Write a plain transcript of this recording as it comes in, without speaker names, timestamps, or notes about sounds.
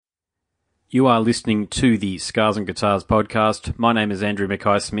You are listening to the Scars and Guitars podcast. My name is Andrew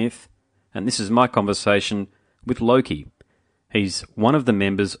Mackay-Smith, and this is my conversation with Loki. He's one of the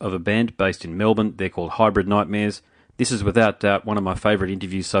members of a band based in Melbourne. They're called Hybrid Nightmares. This is without doubt one of my favourite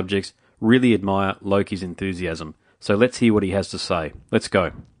interview subjects. Really admire Loki's enthusiasm. So let's hear what he has to say. Let's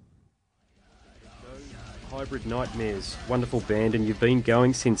go. Hybrid Nightmares, wonderful band, and you've been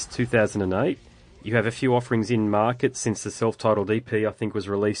going since 2008. You have a few offerings in market since the self-titled EP, I think, was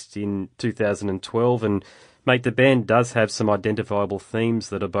released in 2012. And, mate, the band does have some identifiable themes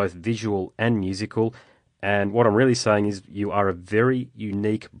that are both visual and musical. And what I'm really saying is you are a very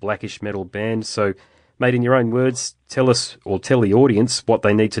unique blackish metal band. So, mate, in your own words, tell us, or tell the audience, what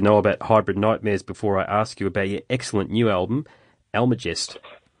they need to know about Hybrid Nightmares before I ask you about your excellent new album, Almagest.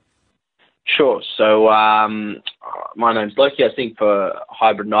 Sure. So, my name's Loki. I think for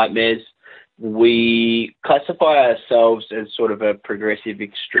Hybrid Nightmares, we classify ourselves as sort of a progressive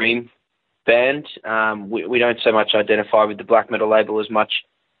extreme band. We don't so much identify with the black metal label as much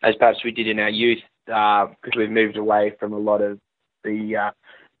as perhaps we did in our youth, because we've moved away from a lot of the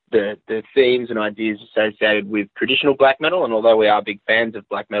themes and ideas associated with traditional black metal. And although we are big fans of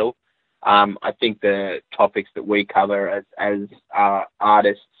black metal, I think the topics that we cover as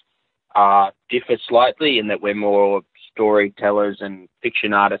artists differ slightly in that we're more storytellers and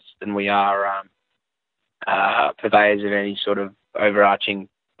fiction artists than we are purveyors of any sort of overarching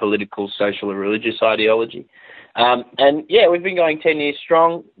political, social, or religious ideology. And yeah, we've been going 10 years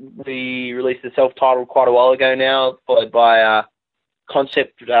strong. We released the self-titled quite a while ago now, followed by a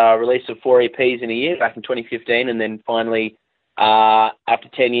concept release of 4 EPs in a year back in 2015. And then finally, after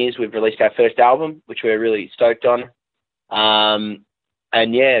 10 years, we've released our first album, which we're really stoked on.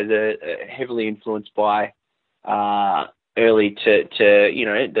 And yeah, heavily influenced by early to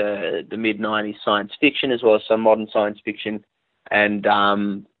the mid-90s science fiction, as well as some modern science fiction, and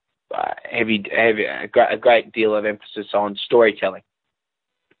a great deal of emphasis on storytelling.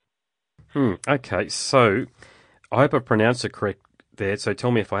 Okay, so I hope I pronounced it correct there. So tell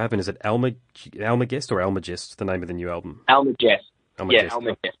me if I haven't. Is it Almagest or Almagest, the name of the new album? Almagest. Yeah,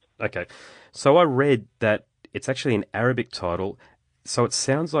 Almagest. Okay, so I read that it's actually an Arabic title, so it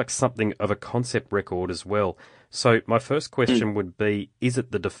sounds like something of a concept record as well. So my first question would be, is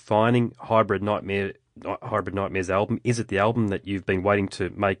it the defining Hybrid Nightmares album? Is it the album that you've been waiting to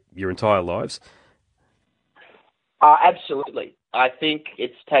make your entire lives? Absolutely. I think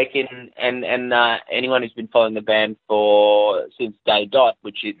it's taken, and anyone who's been following the band since day dot,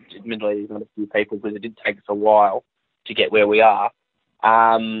 which admittedly is not a few people because it did take us a while to get where we are,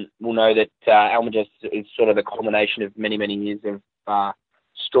 will know that Almagest is sort of the culmination of many, many years of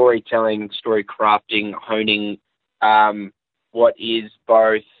storytelling, story crafting, honing what is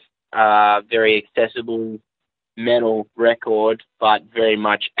both very accessible metal record, but very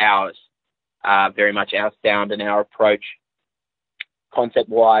much ours, very much our sound and our approach.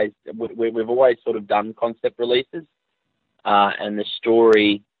 Concept-wise, we've always sort of done concept releases, and the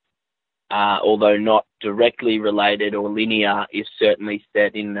story, although not directly related or linear, is certainly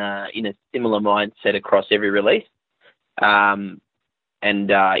set in a similar mindset across every release.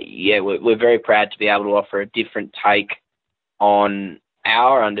 We're very proud to be able to offer a different take on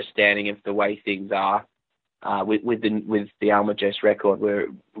our understanding of the way things are with the Almagest record.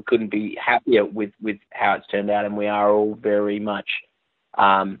 We couldn't be happier with how it's turned out, and we are all very much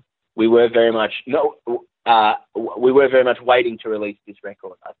we were very much waiting to release this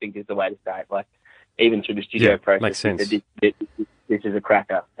record, I think is the way to say it. Like, even through the studio process, makes sense. This is a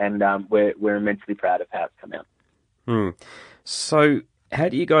cracker, and we're immensely proud of how it's come out. So how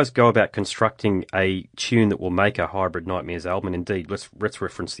do you guys go about constructing a tune that will make a Hybrid Nightmares album? Indeed, let's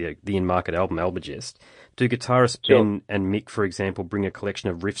reference the in-market album, Almagest. Do guitarists Ben and Mick, for example, bring a collection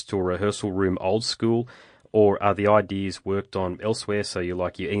of riffs to a rehearsal room old school, or are the ideas worked on elsewhere, so you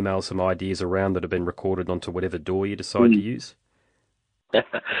email some ideas around that have been recorded onto whatever DAW you decide to use?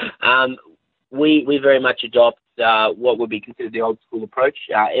 We very much adopt what would be considered the old school approach.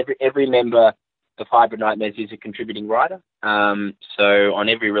 Every member of Hybrid Nightmares is a contributing writer. So on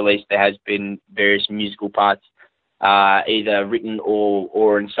every release there has been various musical parts, either written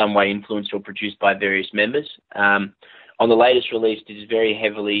or in some way influenced or produced by various members. On the latest release, it is very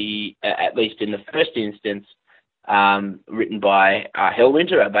heavily, at least in the first instance, written by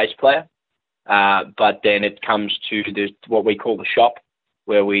Hellwinter, our bass player. But then it comes to what we call the shop,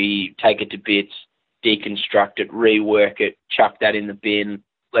 where we take it to bits, deconstruct it, rework it, chuck that in the bin.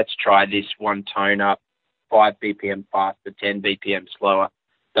 Let's try this one tone up, 5 BPM faster, 10 BPM slower,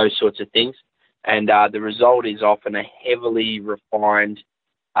 those sorts of things. And the result is often a heavily refined,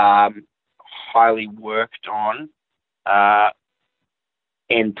 highly worked on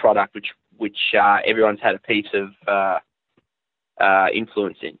end product, which which everyone's had a piece of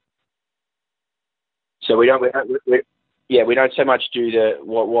influence in. So we don't so much do the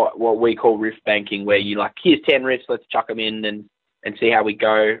what we call riff banking, where you like, here's 10 riffs, let's chuck them in and see how we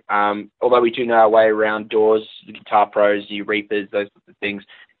go. Although we do know our way around DAWs, the Guitar Pros, the Reapers, those sorts of things,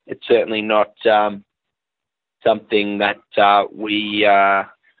 it's certainly not something that we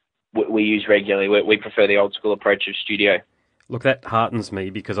use regularly. We prefer the old school approach of studio. Look, that heartens me,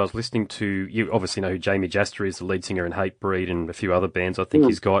 because I was listening to, you obviously know who Jamie Jaster is, the lead singer in Hatebreed and a few other bands I think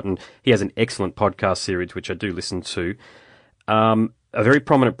he's got, and he has an excellent podcast series which I do listen to. A very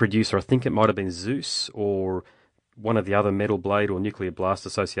prominent producer, I think it might have been Zeus or one of the other Metal Blade or Nuclear Blast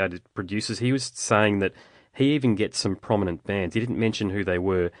associated producers, he was saying that he even gets some prominent bands, he didn't mention who they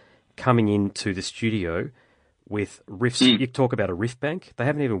were, coming into the studio with riffs. You talk about a riff bank, they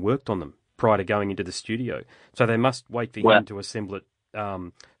haven't even worked on them prior to going into the studio. So they must wait for him to assemble it.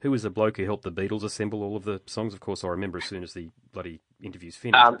 Who was the bloke who helped the Beatles assemble all of the songs? Of course, I remember as soon as the bloody interview's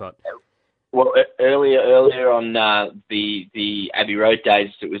finished. Well, earlier on the Abbey Road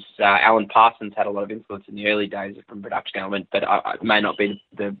days, it was Alan Parsons had a lot of influence in the early days from production element, but it may not be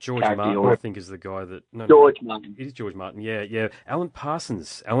the George Martin, I think, is the guy that... Martin. It is George Martin, yeah. Alan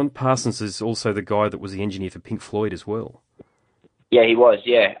Parsons. Alan Parsons is also the guy that was the engineer for Pink Floyd as well. Yeah, he was,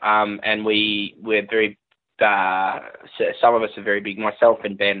 yeah. And we're very... some of us are very big. Myself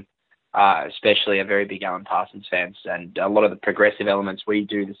and Ben, especially, are very big Alan Parsons fans. And a lot of the progressive elements we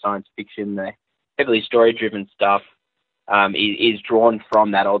do, the science fiction, the heavily story-driven stuff, is drawn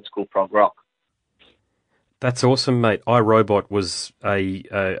from that old-school prog rock. That's awesome, mate. iRobot was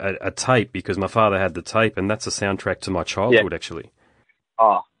a tape, because my father had the tape, and that's a soundtrack to my childhood, actually.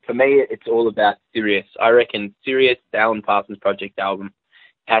 Oh, for me, it's all about Sirius. I reckon Sirius, the Alan Parsons Project album,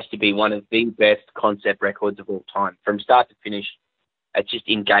 has to be one of the best concept records of all time. From start to finish, it's just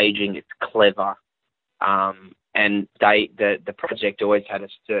engaging, it's clever. And the project always had a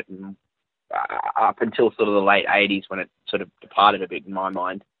certain, up until sort of the late 80s when it sort of departed a bit in my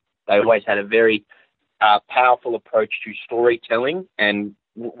mind, they always had a very powerful approach to storytelling, and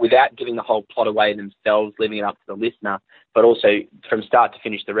without giving the whole plot away themselves, leaving it up to the listener, but also from start to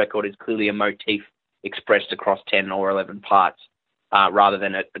finish, the record is clearly a motif expressed across 10 or 11 parts, rather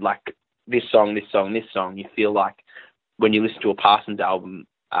than like this song, this song, this song. You feel like when you listen to a Parsons album,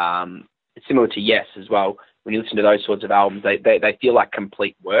 similar to Yes as well, when you listen to those sorts of albums, they feel like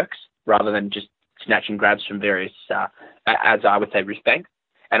complete works rather than just snatch and grabs from various, as I would say, riff banks.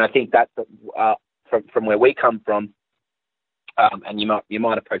 And I think that's from where we come from. And you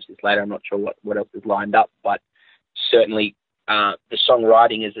might approach this later. I'm not sure what else is lined up, but certainly the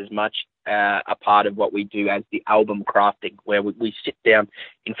songwriting is as much a part of what we do as the album crafting, where we sit down.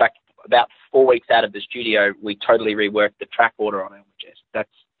 In fact, about 4 weeks out of the studio, we totally reworked the track order on Almagest.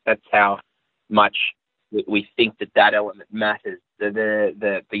 That's how much we think that element matters.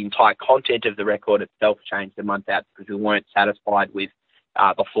 The entire content of the record itself changed a month out because we weren't satisfied with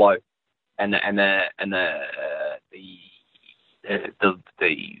the flow and the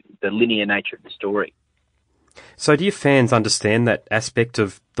linear nature of the story. So do your fans understand that aspect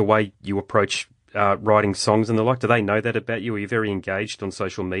of the way you approach writing songs and the like? Do they know that about you? Are you very engaged on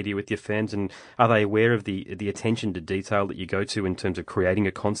social media with your fans, and are they aware of the attention to detail that you go to in terms of creating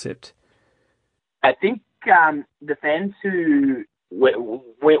a concept? I think the fans who...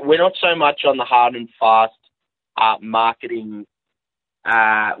 We're not so much on the hard and fast marketing.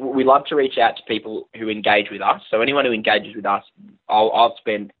 We love to reach out to people who engage with us. So anyone who engages with us, I'll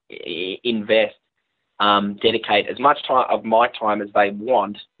invest, dedicate as much time of my time as they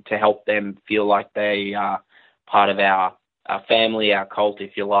want to help them feel like they are part of our family, our cult,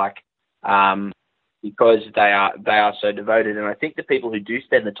 if you like, because they are so devoted. And I think the people who do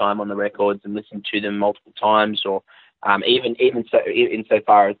spend the time on the records and listen to them multiple times, or even so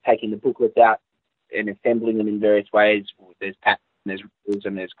insofar as taking the booklets out and assembling them in various ways, there's patterns, there's rules,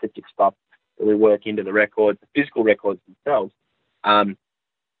 and there's cryptic stuff that we work into the records, the physical records themselves. I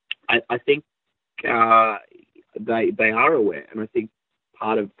think they are aware, and I think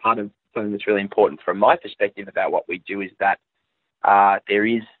part of something that's really important from my perspective about what we do is that there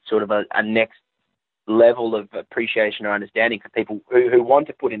is sort of a next level of appreciation or understanding for people who want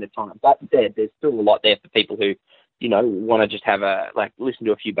to put in the time. That said, there's still a lot there for people who, want to just have listen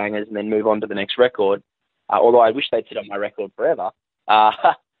to a few bangers and then move on to the next record. Although I wish they'd sit on my record forever.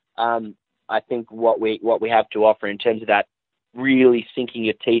 I think what we have to offer in terms of that really sinking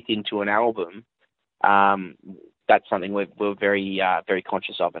your teeth into an album, that's something we're very very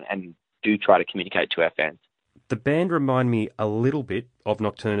conscious of and do try to communicate to our fans. The band remind me a little bit of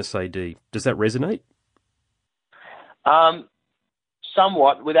Nocturnus AD. Does that resonate?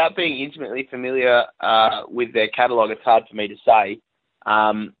 somewhat, without being intimately familiar with their catalogue. It's hard for me to say.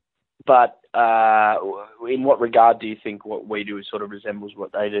 But in what regard do you think what we do sort of resembles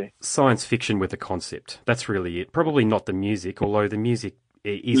what they do? Science fiction with a concept. That's really it. Probably not the music, although the music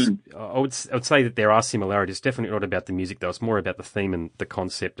is. I would say that there are similarities. Definitely not about the music, though. It's more about the theme and the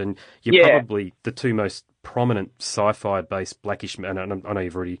concept. And you're probably the two most prominent sci-fi-based Blackish metal. And I know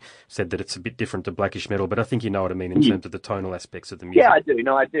you've already said that it's a bit different to Blackish metal, but I think you know what I mean in terms of the tonal aspects of the music. Yeah, I do.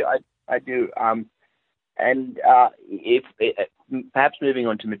 No, I do. I do. And if perhaps moving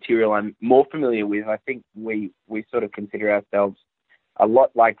on to material I'm more familiar with, I think we sort of consider ourselves a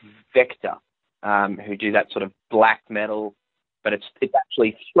lot like Vector, who do that sort of black metal, but it's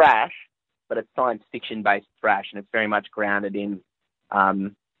actually thrash, but it's science fiction based thrash, and it's very much grounded in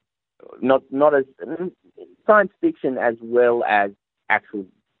not as science fiction as well as actual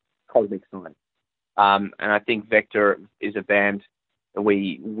cosmic science. And I think Vector is a band that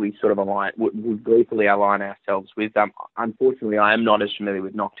we sort of we briefly align ourselves with. Unfortunately, I am not as familiar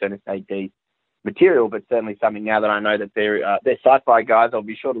with Nocturnus AD's material, but certainly something now that I know that they're sci-fi guys, I'll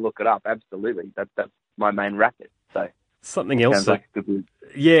be sure to look it up. Absolutely, that's my main racket. So something else. Like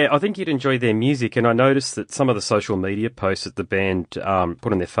yeah, I think you'd enjoy their music, and I noticed that some of the social media posts that the band put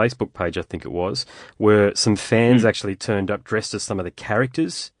on their Facebook page, I think it was, were some fans actually turned up dressed as some of the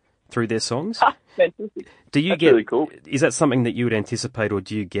characters through their songs. Fantastic. That's really cool. Is that something that you would anticipate, or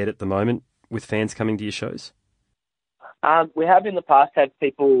do you get at the moment with fans coming to your shows? We have in the past had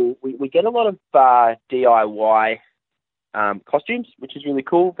people. We get a lot of DIY costumes, which is really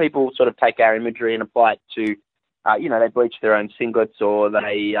cool. People sort of take our imagery and apply it to, they bleach their own singlets, or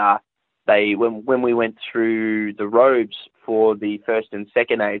they when we went through the robes for the first and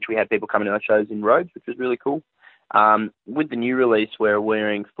second age, we had people coming to our shows in robes, which was really cool. With the new release, we're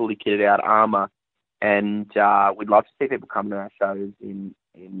wearing fully kitted out armor, and we'd love to see people come to our shows in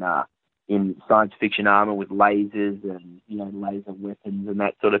science fiction armor with lasers and laser weapons and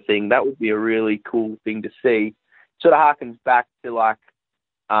that sort of thing. That would be a really cool thing to see. Sort of harkens back to like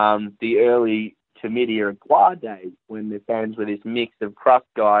the early to mid-era GWAR days, when the fans were this mix of crust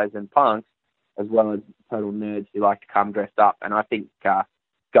guys and punks, as well as total nerds who like to come dressed up. And I think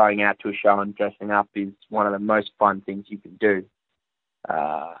going out to a show and dressing up is one of the most fun things you can do.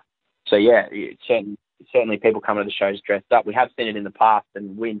 So yeah, certainly people come to the shows dressed up. We have seen it in the past,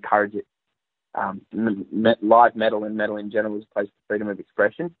 and we encourage it. Live metal and metal in general is a place for freedom of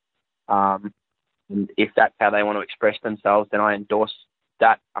expression. And if that's how they want to express themselves, then I endorse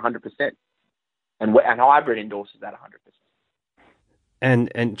that 100%. And Hybrid endorses that 100%.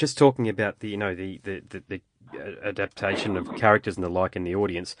 And just talking about the adaptation of characters and the like in the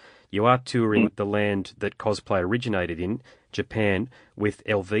audience, you are touring the land that cosplay originated in, Japan, with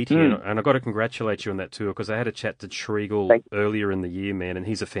Helvetia. And I've got to congratulate you on that tour, because I had a chat to Schriegel earlier in the year, man, and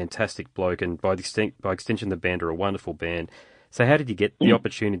he's a fantastic bloke, and by extension the band are a wonderful band. So how did you get the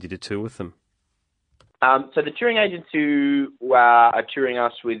opportunity to tour with them? So the touring agents who are touring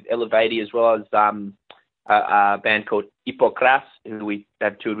us with Helvetia, as well as a band called Hippocras, who we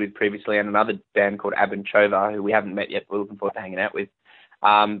have toured with previously, and another band called Abanchova, who we haven't met yet, we're looking forward to hanging out with.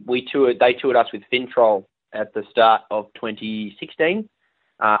 They toured us with Fintroll at the start of 2016.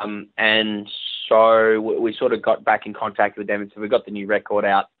 And so we sort of got back in contact with them and said, we've got the new record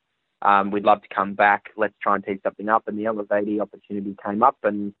out. We'd love to come back. Let's try and tee something up. And the Helvetia opportunity came up,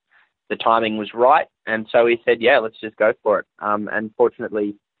 and the timing was right. And so we said, yeah, let's just go for it. And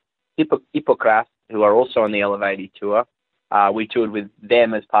fortunately, Hippocras, who are also on the Helvetia tour, we toured with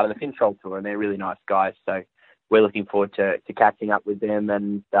them as part of the Fintroll tour, and they're really nice guys. So we're looking forward to catching up with them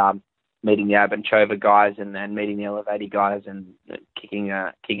and meeting the Abanchova guys and meeting the Helvetia guys and kicking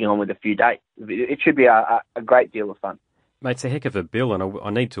on with a few dates. It should be a great deal of fun. Mate, it's a heck of a bill, and I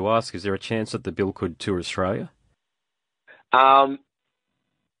need to ask, is there a chance that the bill could tour Australia?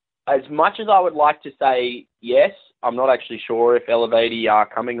 As much as I would like to say yes, I'm not actually sure if Helvetia are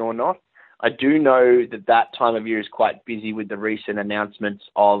coming or not. I do know that time of year is quite busy with the recent announcements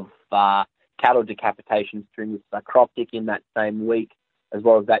of cattle decapitations during the Necroptic in that same week. As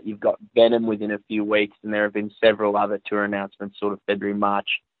well as that, you've got Venom within a few weeks, and there have been several other tour announcements, sort of February,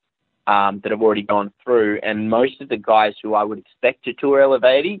 March, that have already gone through. And most of the guys who I would expect to tour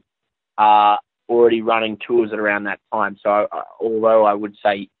Helvetia are already running tours at around that time. So although I would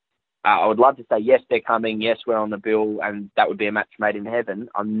say, I would love to say, yes, they're coming, yes, we're on the bill, and that would be a match made in heaven,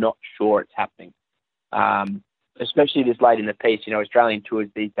 I'm not sure it's happening. Especially this late in the piece, Australian tours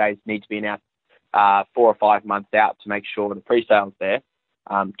these days need to be announced 4 or 5 months out to make sure the pre-sale's there.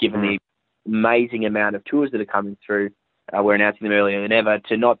 Given the amazing amount of tours that are coming through, we're announcing them earlier than ever.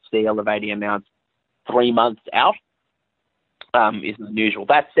 To not see Helvetia announced 3 months out isn't unusual.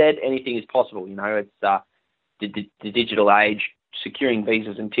 That said, anything is possible. You know, it's the digital age. Securing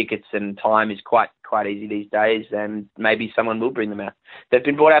visas and tickets and time is quite easy these days, and maybe someone will bring them out. They've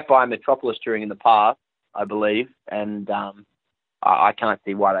been brought out by Metropolis Touring in the past, I believe, and I can't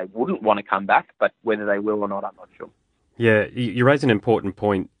see why they wouldn't want to come back, but whether they will or not, I'm not sure. Yeah, you raise an important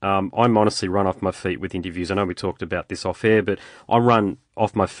point. I'm honestly run off my feet with interviews. I know we talked about this off air, but I run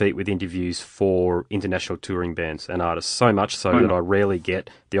off my feet with interviews for international touring bands and artists, so much so that I rarely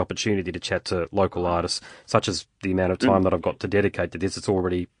get the opportunity to chat to local artists, such as the amount of time that I've got to dedicate to this. It's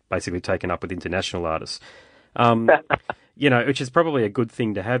already basically taken up with international artists. You know, which is probably a good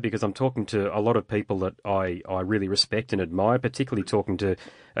thing to have, because I'm talking to a lot of people that I really respect and admire, particularly talking to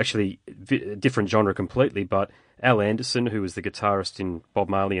actually a different genre completely, but Al Anderson, who was the guitarist in Bob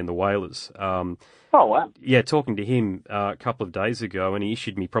Marley and the Wailers. Oh, wow. Yeah, talking to him a couple of days ago, and he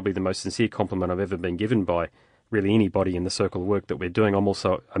issued me probably the most sincere compliment I've ever been given by really anybody in the circle of work that we're doing. I'm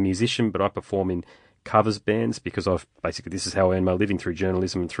also a musician, but I perform in covers bands because this is how I earn my living, through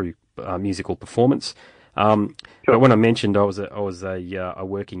journalism and through musical performance. Sure. But when I mentioned I was a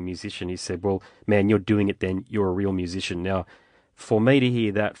working musician, he said, "Well, man, you're doing it then. You're a real musician." Now, for me to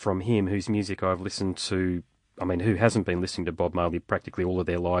hear that from him, whose music I've listened to, I mean, who hasn't been listening to Bob Marley practically all of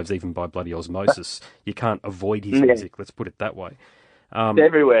their lives, even by bloody osmosis? You can't avoid his music, let's put it that way. It's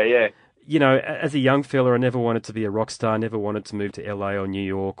everywhere, yeah. You know, as a young fella, I never wanted to be a rock star, never wanted to move to LA or New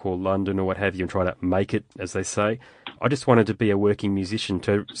York or London or what have you and try to make it, as they say. I just wanted to be a working musician.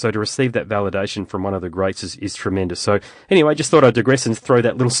 So to receive that validation from one of the greats is tremendous. So anyway, just thought I'd digress and throw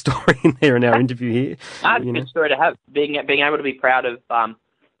that little story in there in our interview here. It's a good story to have. Being able to be proud of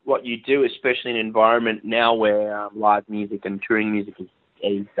what you do, especially in an environment now where live music and touring music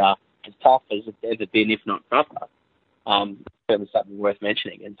is as tough as it's ever been, if not tougher. Certainly something worth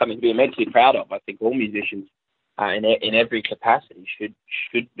mentioning and something to be immensely proud of. I think all musicians in every capacity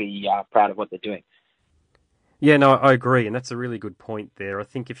should be proud of what they're doing. Yeah, no, I agree, and that's a really good point there. I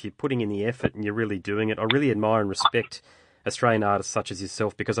think if you're putting in the effort and you're really doing it, I really admire and respect Australian artists such as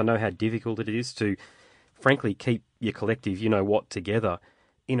yourself, because I know how difficult it is to, frankly, keep your collective, you know what, together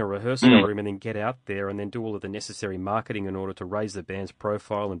in a rehearsal room and then get out there and then do all of the necessary marketing in order to raise the band's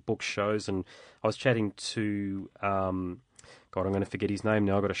profile and book shows. And I was chatting to, God, I'm going to forget his name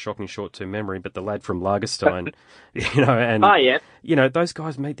now. I've got a shocking short-term memory, but the lad from Almagest, you know, and, you know, those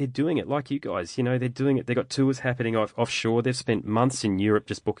guys, mate, they're doing it like you guys, you know, they're doing it. They've got tours happening offshore. They've spent months in Europe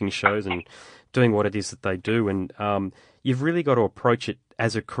just booking shows and doing what it is that they do. And you've really got to approach it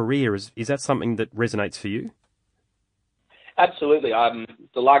as a career. Is that something that resonates for you? Absolutely.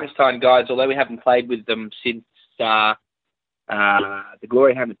 The Largestine guys, although we haven't played with them since the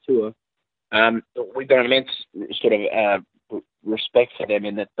Glory Hammer tour, we've got an immense sort of respect for them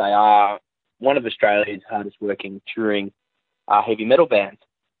in that they are one of Australia's hardest working touring heavy metal bands.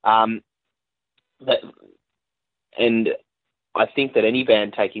 And I think that any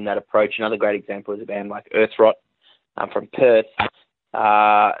band taking that approach, another great example is a band like Earthrot from Perth.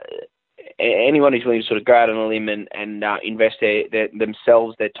 Anyone who's willing to sort of go out on a limb and invest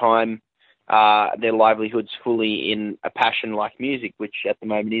themselves, their time, their livelihoods fully in a passion like music, which at the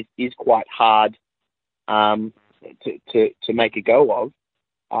moment is quite hard to make a go of,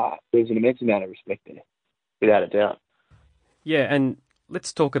 there's an immense amount of respect there, without a doubt. Yeah, and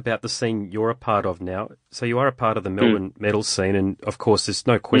let's talk about the scene you're a part of now. So you are a part of the Melbourne metal scene, and of course there's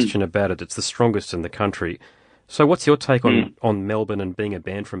no question about it. It's the strongest in the country. So what's your take on Melbourne and being a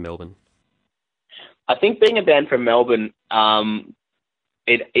band from Melbourne? I think being a band from Melbourne,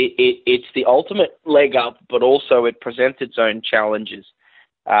 it's the ultimate leg up, but also it presents its own challenges.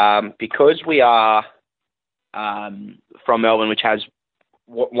 Because we are from Melbourne, which has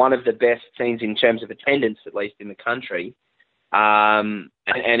one of the best scenes in terms of attendance, at least in the country, and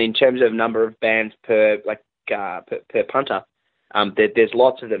in terms of number of bands per punter, there's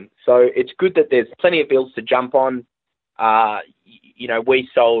lots of them. So it's good that there's plenty of bills to jump on. You know, we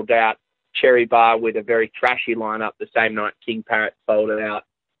sold out Cherry Bar with a very trashy lineup the same night King Parrot sold it out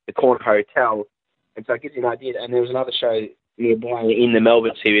the Corner Hotel, and so it gives you an idea. And there was another show nearby in the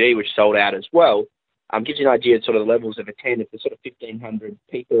Melbourne CBD which sold out as well. Gives you an idea of sort of the levels of attendance. There's sort of 1,500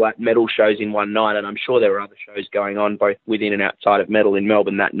 people at metal shows in one night, and I'm sure there were other shows going on both within and outside of metal in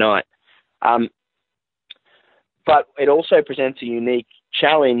Melbourne that night. But it also presents a unique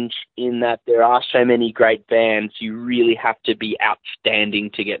challenge in that there are so many great bands. You really have to be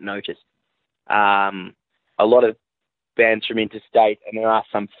outstanding to get noticed. A lot of bands from interstate, and there are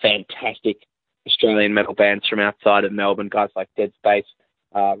some fantastic Australian metal bands from outside of Melbourne, guys like Dead Space,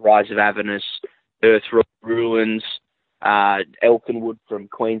 Rise of Avernus, Earth Ruins, Elkinwood from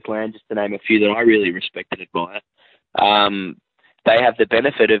Queensland, just to name a few that I really respect and admire. They have the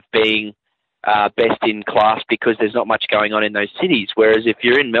benefit of being best in class because there's not much going on in those cities. Whereas if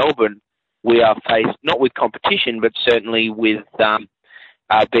you're in Melbourne, we are faced not with competition, but certainly with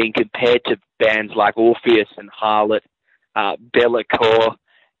being compared to bands like Orpheus and Harlot, Bellacore,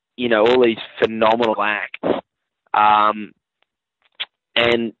 all these phenomenal acts.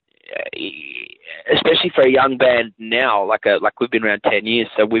 And especially for a young band now, like we've been around 10 years,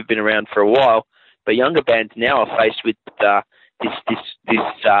 so we've been around for a while, but younger bands now are faced with this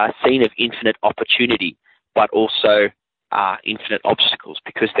scene of infinite opportunity, but also infinite obstacles,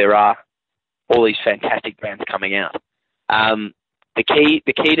 because there are all these fantastic bands coming out. The key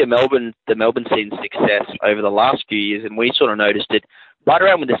to the Melbourne scene's success over the last few years, and we sort of noticed it right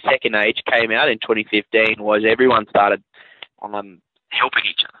around when the Second Age came out in 2015, was everyone started helping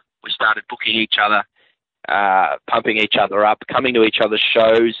each other. We started booking each other, pumping each other up, coming to each other's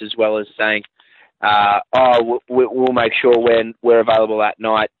shows, as well as saying, we'll make sure when we're available that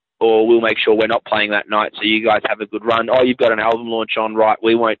night, or we'll make sure we're not playing that night, so you guys have a good run. Oh, you've got an album launch on, right,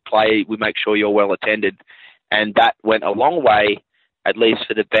 we won't play, we make sure you're well attended. And that went a long way, at least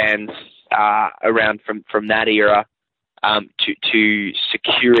for the bands around from that era, to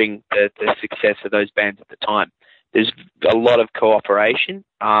securing the success of those bands at the time. There's a lot of cooperation,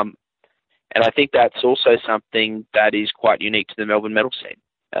 and I think that's also something that is quite unique to the Melbourne metal scene.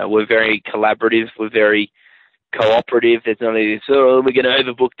 We're very collaborative, we're very cooperative. There's not this, we're going to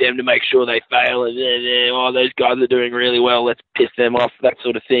overbook them to make sure they fail, and those guys are doing really well, let's piss them off, that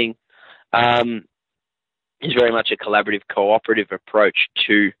sort of thing. It's very much a collaborative, cooperative approach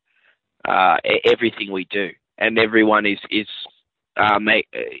to everything we do. And everyone is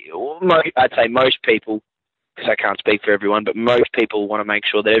I'd say most people, because I can't speak for everyone, but most people want to make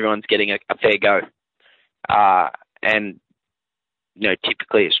sure that everyone's getting a fair go. And,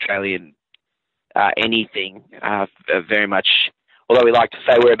 typically Australian anything very much, although we like to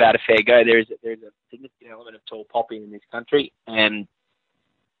say we're about a fair go, there's a significant element of tall poppy in this country, and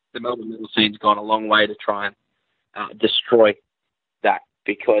the Melbourne metal scene's gone a long way to try and destroy that,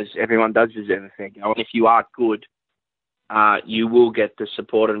 because everyone does deserve a fair go. And if you are good, you will get the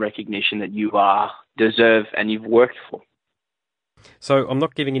support and recognition that you deserve and you've worked for. So I'm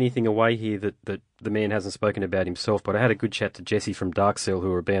not giving anything away here that the man hasn't spoken about himself, but I had a good chat to Jesse from Dark Seal,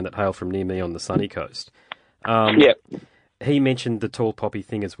 who are a band that hail from near me on the sunny coast. He mentioned the tall poppy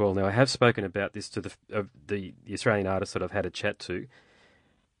thing as well. Now, I have spoken about this to the Australian artists that I've had a chat to.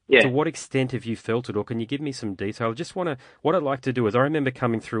 Yeah. To what extent have you felt it, or can you give me some detail? What I'd like to do is, I remember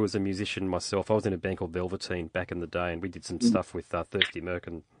coming through as a musician myself. I was in a band called Velveteen back in the day, and we did some stuff with Thirsty Merc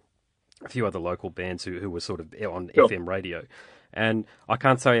and a few other local bands who were sort of on FM radio. And I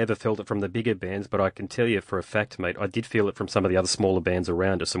can't say I ever felt it from the bigger bands, but I can tell you for a fact, mate, I did feel it from some of the other smaller bands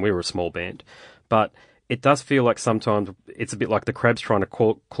around us, and we were a small band. But it does feel like sometimes it's a bit like the crabs trying to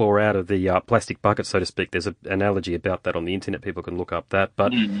claw out of the plastic bucket, so to speak. There's an analogy about that on the internet. People can look up that.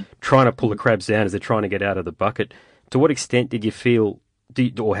 But trying to pull the crabs down as they're trying to get out of the bucket. To what extent did you feel,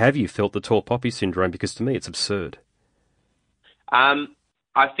 or have you felt the tall poppy syndrome? Because to me, it's absurd.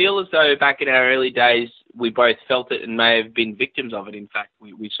 I feel as though back in our early days, we both felt it and may have been victims of it. In fact,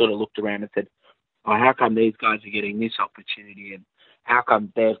 we sort of looked around and said, oh, how come these guys are getting this opportunity, and how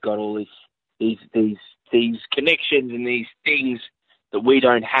come they've got all these connections and these things that we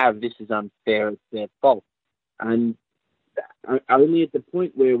don't have? This is unfair, it's their fault. And only at the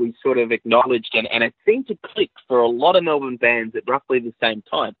point where we sort of acknowledged, and it seemed to click for a lot of Melbourne bands at roughly the same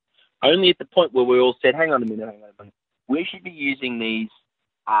time, only at the point where we all said, hang on a minute, we should be using these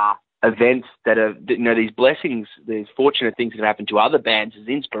events that are, these blessings, these fortunate things that have happened to other bands as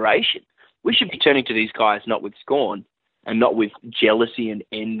inspiration. We should be turning to these guys not with scorn and not with jealousy and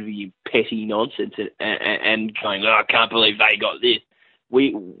envy and petty nonsense and going, oh, I can't believe they got this.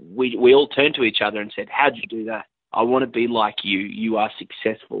 We all turned to each other and said, how'd you do that? I want to be like you. You are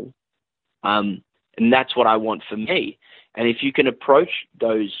successful. And that's what I want for me. And if you can approach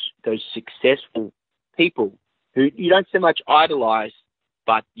those successful people who you don't so much idolize,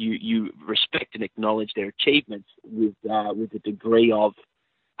 but you respect and acknowledge their achievements with a degree of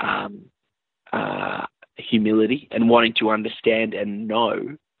humility and wanting to understand and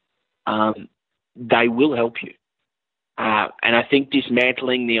know, they will help you. And I think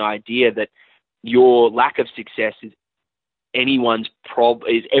dismantling the idea that your lack of success is everyone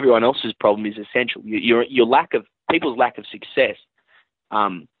else's problem is essential. Your people's lack of success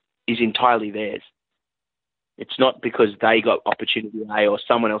is entirely theirs. It's not because they got opportunity A or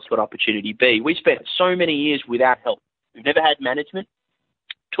someone else got opportunity B. We spent so many years without help. We've never had management.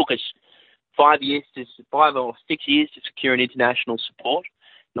 It took us 5 or 6 years to secure an international support.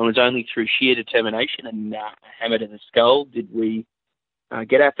 it was only through sheer determination and hammer to the skull did we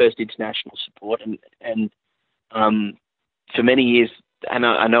get our first international support. And for many years, and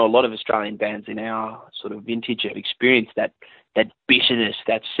I know a lot of Australian bands in our sort of vintage have experienced that bitterness,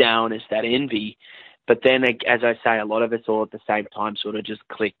 that sourness, that envy. But then, as I say, a lot of us all at the same time sort of just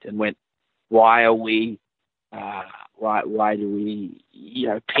clicked and went, why are we, why do we,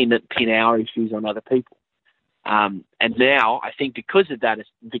 pin our issues on other people? And now, I think because of that, it's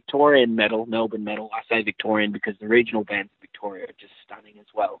Victorian metal, Melbourne metal. I say Victorian because the regional bands in Victoria are just stunning as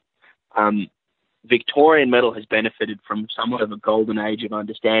well. Victorian metal has benefited from somewhat of a golden age of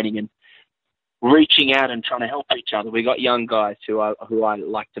understanding and reaching out and trying to help each other. We got young guys who I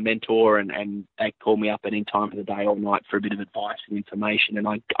like to mentor, and they call me up at any time of the day, all night, for a bit of advice and information, and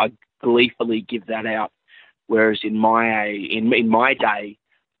I gleefully give that out. Whereas in my day,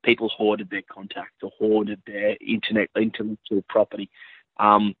 people hoarded their contacts or hoarded their intellectual property.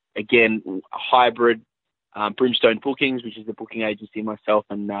 Again, a hybrid. Brimstone Bookings, which is the booking agency myself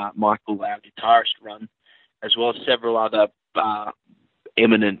and Michael, our guitarist, run, as well as several other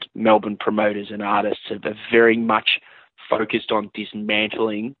eminent Melbourne promoters and artists, have very much focused on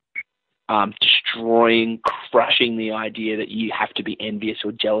dismantling, destroying, crushing the idea that you have to be envious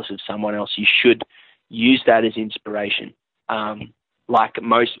or jealous of someone else. You should use that as inspiration, like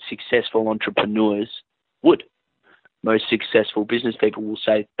most successful entrepreneurs would. Most successful business people will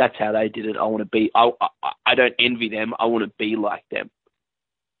say, that's how they did it. I want to be, I don't envy them. I want to be like them.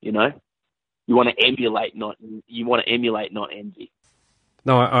 You want to emulate, not envy.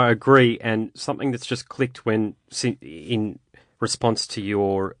 No, I agree. And something that's just clicked in response to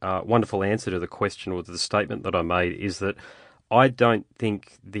your wonderful answer to the question or to the statement that I made is that I don't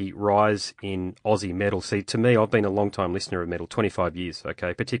think the rise in Aussie metal, see, to me, I've been a long-time listener of metal, 25 years,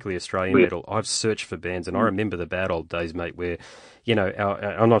 okay, particularly Australian metal. I've searched for bands, and I remember the bad old days, mate, where,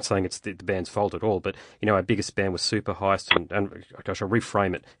 I'm not saying it's the band's fault at all, but, our biggest band was Super Heist, and gosh, I'll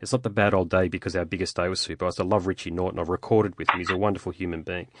reframe it. It's not the bad old day because our biggest day was Super Heist. I love Richie Norton. I've recorded with him. He's a wonderful human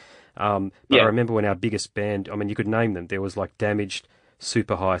being. But I remember when our biggest band, you could name them. There was like Damaged,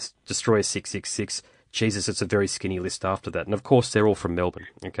 Super Heist, Destroyer 666, Jesus, it's a very skinny list after that. And of course, they're all from Melbourne.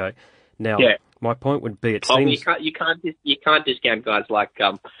 Okay. Now, my point would be, seems you can't discount guys like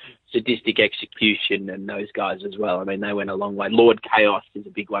Sadistic Execution and those guys as well. They went a long way. Lord Chaos is a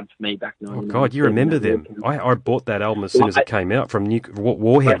big one for me back then. Oh God, you remember them? I bought that album as soon as it came out from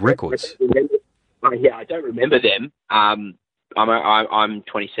Warhead Records. I don't remember them. I'm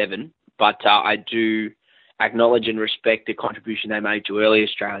 27, but I do acknowledge and respect the contribution they made to early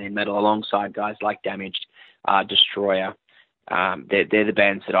Australian metal alongside guys like Damaged, Destroyer. They're the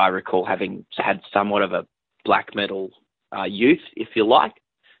bands that I recall having had somewhat of a black metal youth, if you like.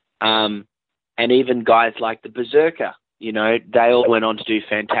 And even guys like the Berserker, they all went on to do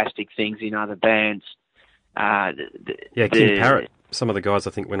fantastic things in other bands. King Parrot. Some of the guys I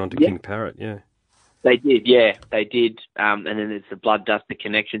think went on to King Parrot, They did. And then there's the Blood Dust, the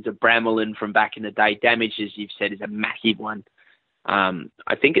connections of Brammelin from back in the day. Damage, as you've said, is a massive one.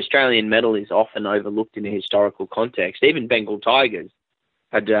 I think Australian metal is often overlooked in a historical context. Even Bengal Tigers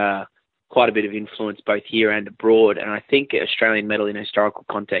had quite a bit of influence both here and abroad. And I think Australian metal in a historical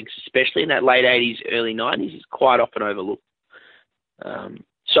context, especially in that late 80s, early 90s, is quite often overlooked.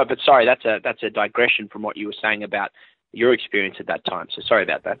 Sorry, that's a digression from what you were saying about your experience at that time. So sorry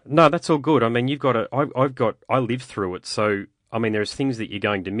about that. No, that's all good. I lived through it. So, there's things that you're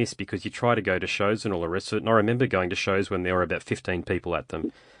going to miss because you try to go to shows and all the rest of it. And I remember going to shows when there were about 15 people at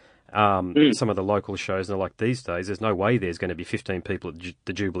them. Some of the local shows, and they're like, these days, there's no way there's going to be 15 people at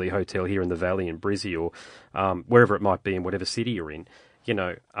the Jubilee Hotel here in the Valley in Brizzy or wherever it might be in whatever city you're in.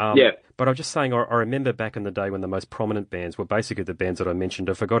 But I'm just saying, I remember back in the day when the most prominent bands were basically the bands that I mentioned.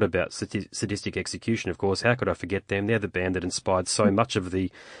 I forgot about Sadistic Execution, of course. How could I forget them? They're the band that inspired so much of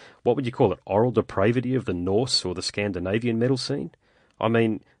the, what would you call it, oral depravity of the Norse or the Scandinavian metal scene.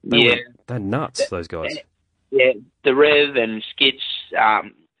 They're nuts, those guys. Yeah, the Rev and Skits,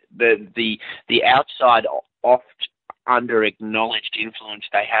 the outside, oft under-acknowledged influence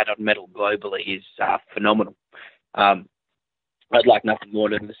they had on metal globally is phenomenal. I'd like nothing more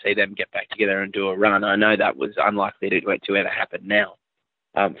than to see them get back together and do a run. I know that was unlikely to ever happen now,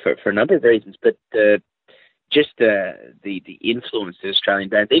 for a number of reasons. But just the influence of Australian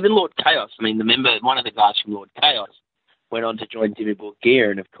bands, even Lord Chaos. One of the guys from Lord Chaos went on to join Dimmu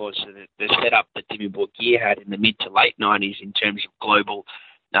Borgir, and of course the setup that Dimmu Borgir had in the mid to late 90s in terms of global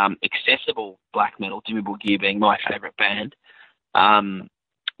accessible black metal, Dimmu Borgir being my favourite band.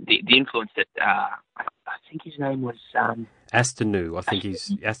 The influence that I think his name was Astanu. I think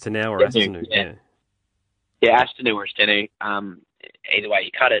he's Astanu or Astanu. Yeah, Astanu or Astanu. either way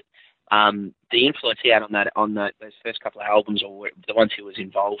you cut it. The influence he had on those first couple of albums, or the ones he was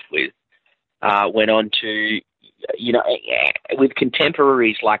involved with, went on to, with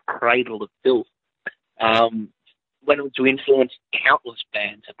contemporaries like Cradle of Filth, went on to influence countless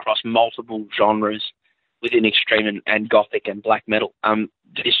bands across multiple genres within extreme and gothic and black metal.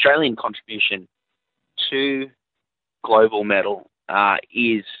 The Australian contribution to global metal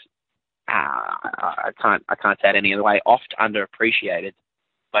is, I can't say it any other way, oft underappreciated,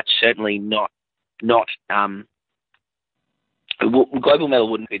 but certainly not. Global metal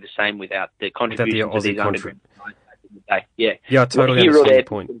wouldn't be the same without the contribution to these underground guys back in the day. Yeah, I totally understand the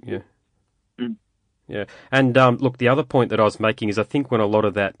point. Yeah, yeah. And look, the other point that I was making is I think when a lot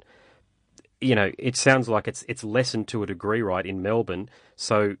of that, it sounds like it's lessened to a degree, right, in Melbourne.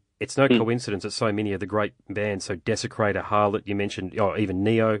 So it's no coincidence that so many of the great bands, so Desecrator, Harlot, you mentioned, even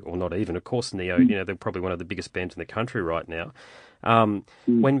Neo, or not even, of course, Neo, they're probably one of the biggest bands in the country right now.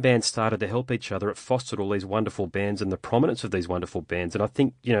 When bands started to help each other, it fostered all these wonderful bands and the prominence of these wonderful bands. And I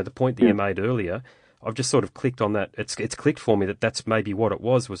think, the point that you made earlier, I've just sort of clicked on that. It's clicked for me that that's maybe what it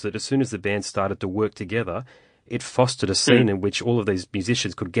was that as soon as the bands started to work together, it fostered a scene in which all of these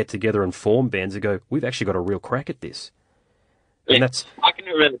musicians could get together and form bands and go, we've actually got a real crack at this. Yeah. And that's... I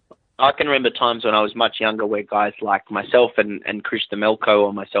can remember times when I was much younger where guys like myself and Chris DeMelco,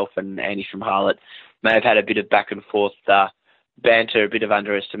 or myself and Andy from Harlot, may have had a bit of back and forth banter, a bit of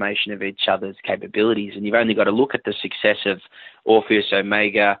underestimation of each other's capabilities. And you've only got to look at the success of Orpheus,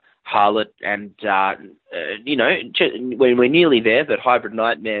 Omega, Harlot, and, when we're nearly there, but Hybrid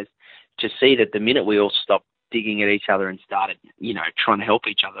Nightmares, to see that the minute we all stopped digging at each other and started, trying to help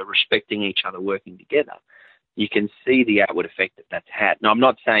each other, respecting each other, working together, you can see the outward effect that that's had. Now, I'm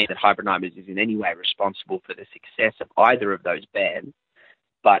not saying that Hybrid Nightmares is in any way responsible for the success of either of those bands,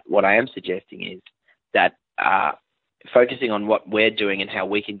 but what I am suggesting is that focusing on what we're doing and how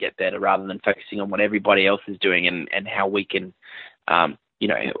we can get better, rather than focusing on what everybody else is doing and how we can,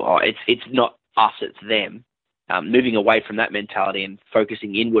 it's not us, it's them. Moving away from that mentality and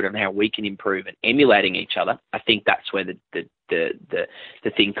focusing inward on how we can improve and emulating each other, I think that's where the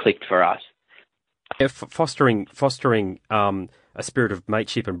thing clicked for us. Yeah, fostering a spirit of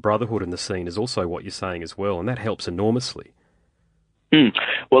mateship and brotherhood in the scene is also what you're saying as well, and that helps enormously.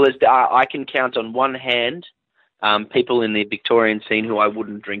 Well, I can count on one hand people in the Victorian scene who I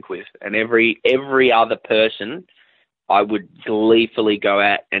wouldn't drink with, and every other person I would gleefully go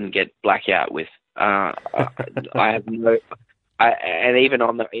out and get blackout with. I have and even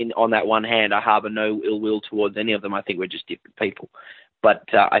on that one hand, I harbour no ill will towards any of them. I think we're just different people. But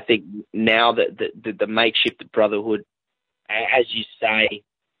I think now that the mateship, the brotherhood, as you say,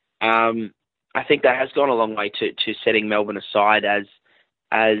 I think that has gone a long way to setting Melbourne aside as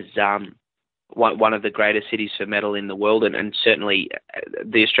one of the greatest cities for metal in the world, and certainly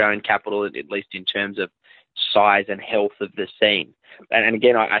the Australian capital, at least in terms of size and health of the scene. And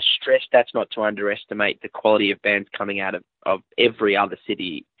again, I stress that's not to underestimate the quality of bands coming out of every other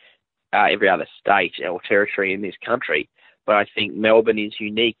city, every other state or territory in this country. But I think Melbourne is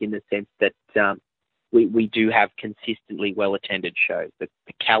unique in the sense that we do have consistently well-attended shows. The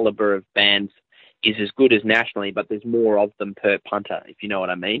calibre of bands is as good as nationally, but there's more of them per punter, if you know what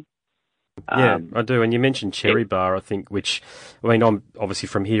I mean. Yeah, I do. And you mentioned Cherry Bar, I think, which, I'm obviously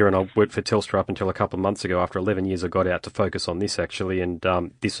from here, and I worked for Telstra up until a couple of months ago. After 11 years, I got out to focus on this, actually, and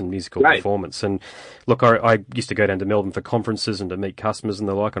this and musical performance. And look, I used to go down to Melbourne for conferences and to meet customers and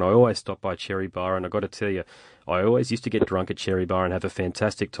the like, and I always stopped by Cherry Bar, and I got to tell you, I always used to get drunk at Cherry Bar and have a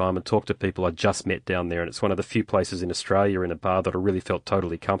fantastic time and talk to people I just met down there, and it's one of the few places in Australia in a bar that I really felt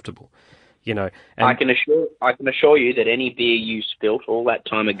totally comfortable. And I can assure you that any beer you spilt all that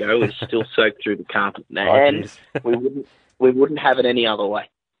time ago is still soaked through the carpet, and we wouldn't have it any other way.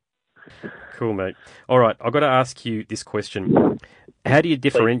 Cool, mate. All right, I've got to ask you this question: how do you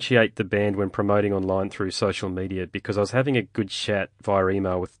differentiate the band when promoting online through social media? Because I was having a good chat via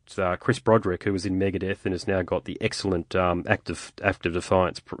email with Chris Broderick, who was in Megadeth and has now got the excellent Active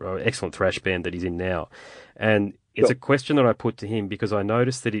Defiance, excellent thrash band that he's in now, and it's a question that I put to him because I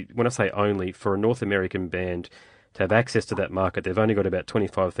noticed that when I say only, for a North American band to have access to that market, they've only got about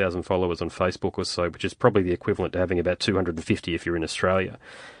 25,000 followers on Facebook or so, which is probably the equivalent to having about 250 if you're in Australia.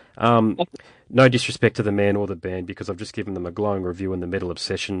 No disrespect to the man or the band, because I've just given them a glowing review on the Metal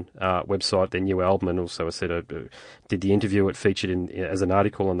Obsession website, their new album, and also I said I did the interview. It featured as an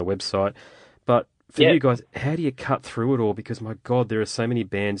article on the website. But for you guys, how do you cut through it all? Because, my God, there are so many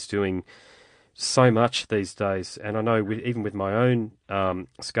bands doing so much these days, and I know even with my own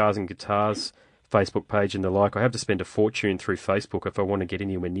Scars and Guitars Facebook page and the like. I have to spend a fortune through Facebook if I want to get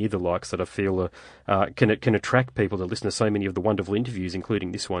anywhere near the likes that I feel can attract people to listen to so many of the wonderful interviews,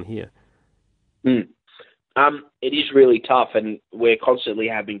 including this one here. Mm. It is really tough, and we're constantly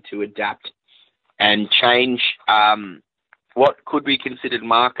having to adapt and change what could be considered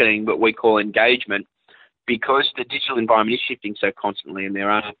marketing, but we call engagement, because the digital environment is shifting so constantly, and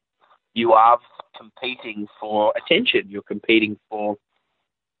you are competing for attention. You're competing for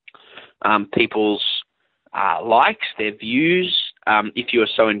people's likes, their views, if you are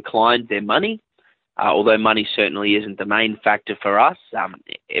so inclined, their money. Although money certainly isn't the main factor for us.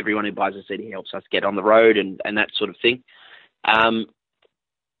 Everyone who buys a CD helps us get on the road and that sort of thing. And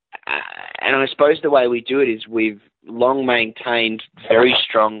I suppose the way we do it is we've long maintained very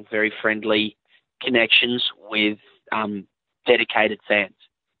strong, very friendly connections with dedicated fans.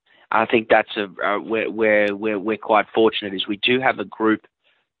 I think that's where we're quite fortunate, is we do have a group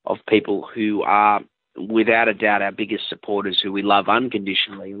of people who are, without a doubt, our biggest supporters, who we love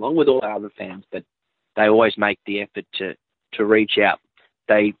unconditionally, along with all our other fans, but they always make the effort to reach out.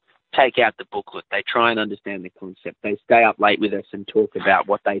 They take out the booklet. They try and understand the concept. They stay up late with us and talk about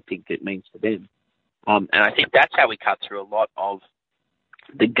what they think it means to them. And I think that's how we cut through a lot of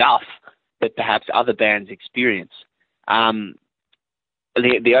the guff that perhaps other bands experience. The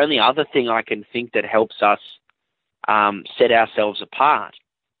only other thing I can think that helps us set ourselves apart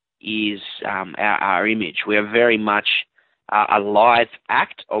is our image. We are very much a live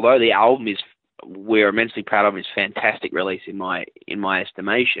act, although the album we're immensely proud of, is fantastic release in my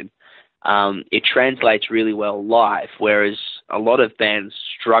estimation. It translates really well live, whereas a lot of bands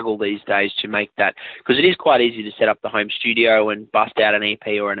struggle these days to make that, because it is quite easy to set up the home studio and bust out an EP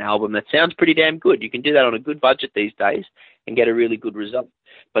or an album that sounds pretty damn good. You can do that on a good budget these days and get a really good result.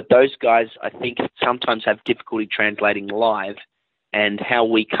 But those guys, I think, sometimes have difficulty translating live, and how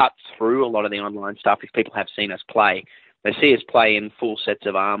we cut through a lot of the online stuff. If people have seen us play, they see us play in full sets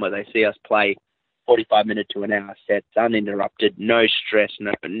of armour. They see us play 45-minute to an hour sets, uninterrupted, no stress,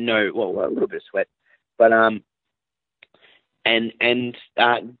 well, a little bit of sweat, but and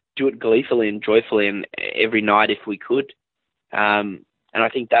do it gleefully and joyfully, and every night if we could. And I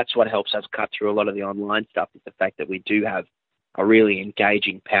think that's what helps us cut through a lot of the online stuff, is the fact that we do have a really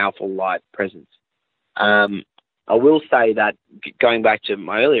engaging, powerful live presence. I will say that, going back to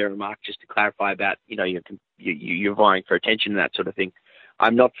my earlier remark, just to clarify about, you're vying for attention and that sort of thing,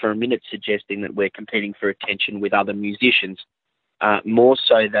 I'm not for a minute suggesting that we're competing for attention with other musicians, more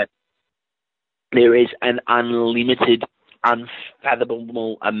so that there is an unlimited,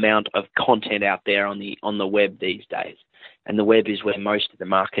 unfathomable amount of content out there on the web these days. And the web is where most of the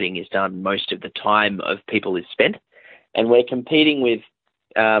marketing is done, most of the time of people is spent. And we're competing with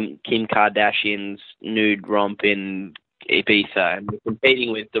Kim Kardashian's nude romp in Ibiza, and we're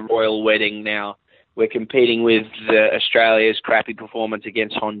competing with the royal wedding now. We're competing with Australia's crappy performance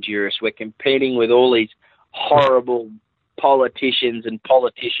against Honduras. We're competing with all these horrible politicians and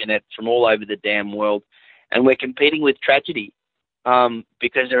politicianettes from all over the damn world. And we're competing with tragedy,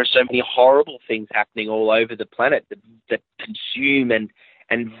 because there are so many horrible things happening all over the planet that consume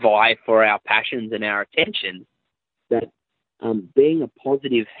and vie for our passions and our attention, that being a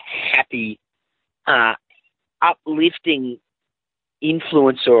positive, happy, uplifting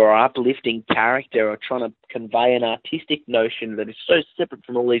influencer or uplifting character, or trying to convey an artistic notion that is so separate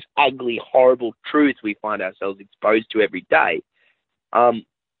from all these ugly, horrible truths we find ourselves exposed to every day,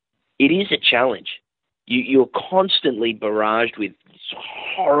 it is a challenge. You're constantly barraged with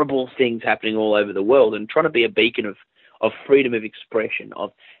horrible things happening all over the world, and trying to be a beacon of freedom of expression,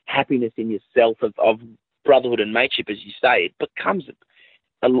 of happiness in yourself, of brotherhood and mateship, as you say, it becomes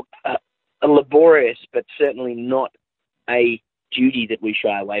a laborious, but certainly not a duty that we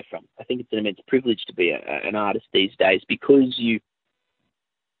shy away from. I think it's an immense privilege to be an artist these days, because you,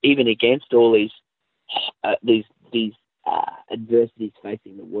 even against all these adversities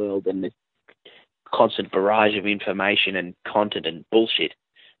facing the world and this constant barrage of information and content and bullshit,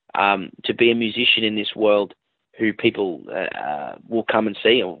 to be a musician in this world who people will come and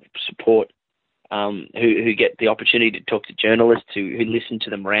see or support, who get the opportunity to talk to journalists who listen to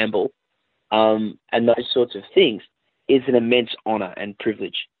them ramble, and those sorts of things, is an immense honour and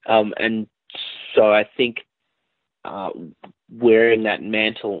privilege. And so I think wearing that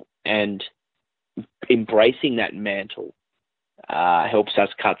mantle and embracing that mantle helps us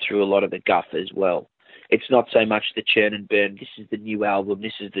cut through a lot of the guff as well. It's not so much the churn and burn, this is the new album,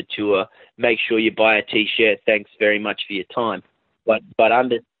 this is the tour, make sure you buy a T-shirt, thanks very much for your time. But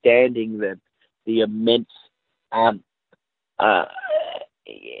understanding the immense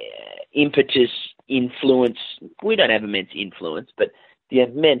impetus, influence, we don't have immense influence, but the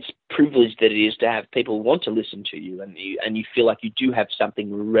immense privilege that it is to have people want to listen to you, and you feel like you do have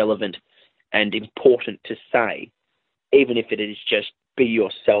something relevant and important to say, even if it is just be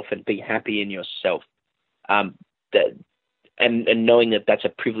yourself and be happy in yourself. And knowing that that's a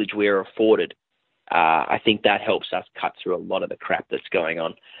privilege we are afforded, I think that helps us cut through a lot of the crap that's going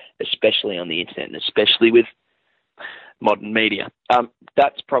on, especially on the internet and especially with modern media.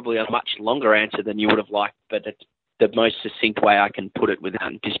 That's probably a much longer answer than you would have liked, but it's the most succinct way I can put it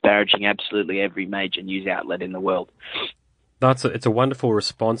without disparaging absolutely every major news outlet in the world. It's a wonderful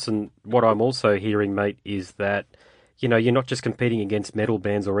response, and what I'm also hearing, mate, is that you're not just competing against metal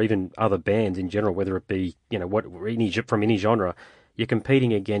bands or even other bands in general, whether it be from any genre. You're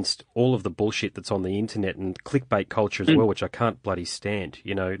competing against all of the bullshit that's on the internet and clickbait culture as well, which I can't bloody stand.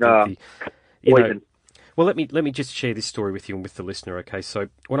 Well, let me just share this story with you and with the listener. Okay, so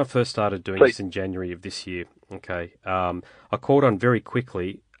when I first started doing this in January of this year, okay, I caught on very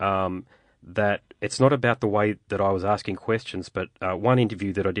quickly that it's not about the way that I was asking questions, but one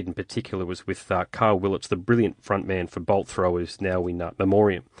interview that I did in particular was with Carl Willits, the brilliant frontman for Bolt Throwers, now in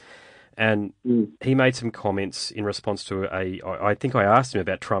Memoriam. And he made some comments in response to I think I asked him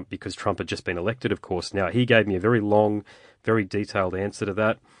about Trump because Trump had just been elected, of course. Now, he gave me a very long, very detailed answer to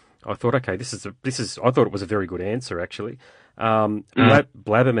that. I thought, okay, I thought it was a very good answer, actually.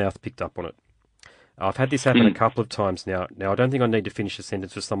 Blabbermouth picked up on it. I've had this happen a couple of times now. Now, I don't think I need to finish a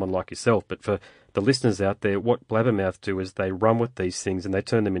sentence for someone like yourself, but for the listeners out there, what Blabbermouth do is they run with these things and they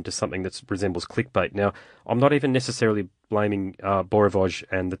turn them into something that resembles clickbait. Now, I'm not even necessarily blaming Borovoj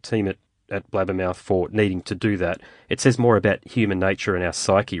and the team at Blabbermouth for needing to do that. It says more about human nature and our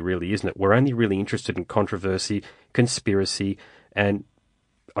psyche, really, isn't it? We're only really interested in controversy, conspiracy, and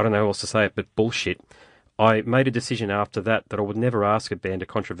I don't know how else to say it, but bullshit. I made a decision after that I would never ask a band a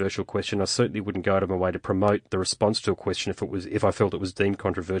controversial question. I certainly wouldn't go out of my way to promote the response to a question if I felt it was deemed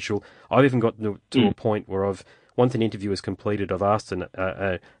controversial. I've even got to a point where once an interview is completed, I've asked an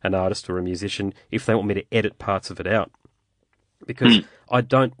artist or a musician if they want me to edit parts of it out. Because I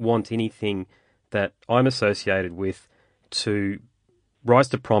don't want anything that I'm associated with to rise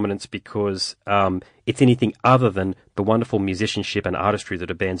to prominence because it's anything other than the wonderful musicianship and artistry that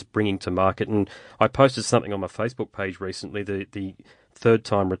a band's bringing to market. And I posted something on my Facebook page recently. The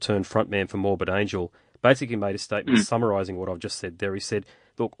third-time return frontman for Morbid Angel basically made a statement summarising what I've just said there. He said,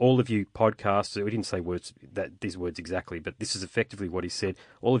 look, all of you podcasters, we didn't say these words exactly, but this is effectively what he said.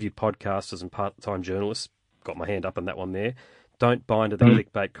 All of you podcasters and part-time journalists, got my hand up on that one there, don't buy into the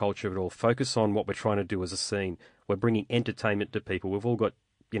clickbait culture of it all. Focus on what we're trying to do as a scene. We're bringing entertainment to people. We've all got,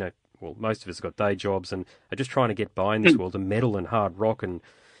 most of us have got day jobs and are just trying to get by in this world. And metal and hard rock and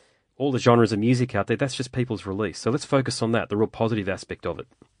all the genres of music out there, that's just people's release. So let's focus on that, the real positive aspect of it.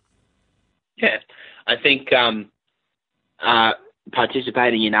 Yeah, I think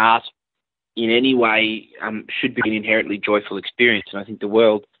participating in art in any way should be an inherently joyful experience. And I think the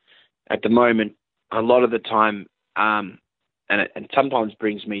world at the moment, a lot of the time, and sometimes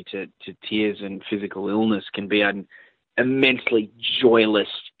brings me to tears and physical illness, can be an immensely joyless,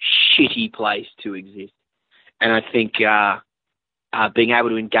 shitty place to exist. And I think being able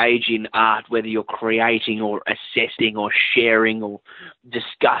to engage in art, whether you're creating or assessing or sharing or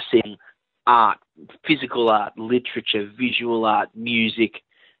discussing art, physical art, literature, visual art, music,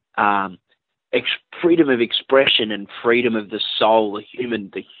 freedom of expression and freedom of the soul, the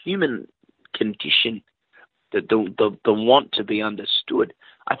human condition, the want to be understood.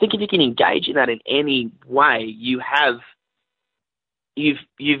 I think if you can engage in that in any way, you've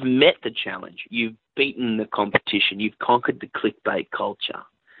met the challenge. You've beaten the competition. You've conquered the clickbait culture.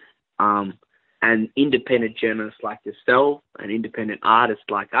 And independent journalists like yourself and independent artists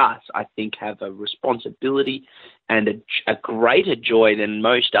like us, I think, have a responsibility and a greater joy than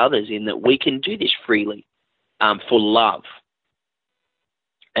most others in that we can do this freely for love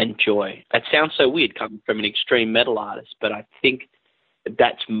and joy. That sounds so weird coming from an extreme metal artist, but I think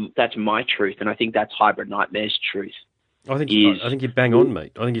that's my truth, and I think that's Hybrid Nightmare's truth. I think you bang on,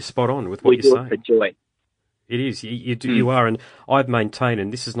 mate. I think you're spot on with what you're saying. We do it for joy. It is. You are, and I've maintained,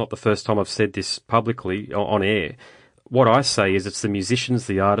 and this is not the first time I've said this publicly on air. What I say is it's the musicians,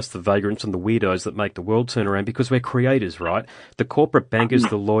 the artists, the vagrants, and the weirdos that make the world turn around because we're creators, right? The corporate bankers,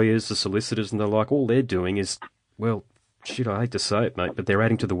 the lawyers, the solicitors, and the like, all they're doing is, well, shit, I hate to say it, mate, but they're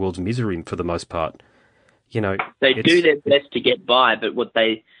adding to the world's misery for the most part. They do their best to get by, but what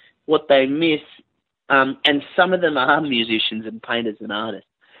they miss, and some of them are musicians and painters and artists,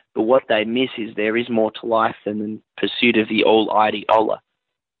 but what they miss is there is more to life than the pursuit of the almighty Allah.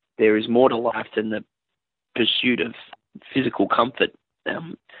 There is more to life than the pursuit of physical comfort,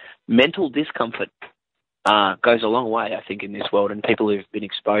 mental discomfort. goes a long way, I think, in this world. And people who've been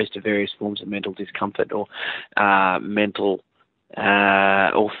exposed to various forms of mental discomfort or mental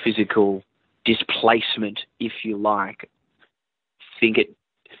or physical displacement, if you like, think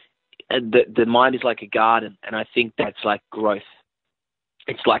the mind is like a garden, and I think that's like growth.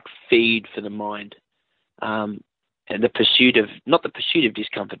 It's like feed for the mind. And the pursuit of, not the pursuit of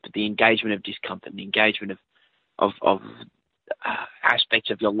discomfort, but the engagement of discomfort, the engagement of aspects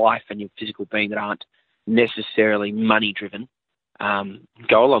of your life and your physical being that aren't necessarily money driven,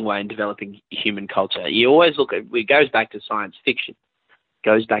 go a long way in developing human culture. You always look at, it goes back to science fiction,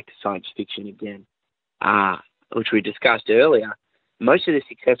 again, which we discussed earlier. Most of the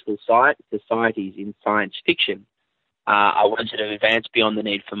successful societies in science fiction are ones that have advanced beyond the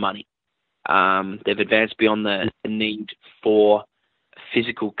need for money. They've advanced beyond the need for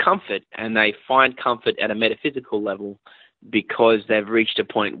physical comfort, and they find comfort at a metaphysical level because they've reached a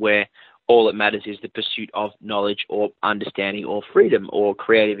point where all that matters is the pursuit of knowledge or understanding or freedom or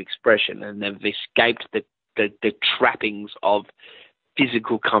creative expression, and they've escaped the trappings of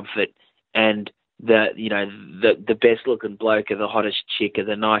physical comfort and the best looking bloke or the hottest chick or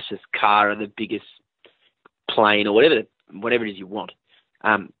the nicest car or the biggest plane or whatever it is you want.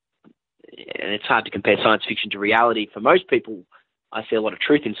 And it's hard to compare science fiction to reality. For most people, I see a lot of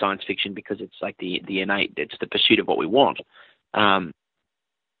truth in science fiction because it's like the innate, it's the pursuit of what we want.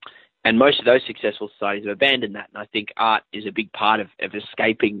 And most of those successful societies have abandoned that. And I think art is a big part of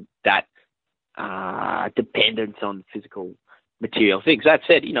escaping that dependence on physical material things. That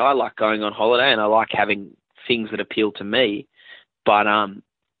said, I like going on holiday and I like having things that appeal to me, but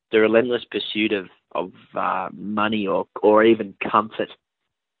the relentless pursuit of money or even comfort,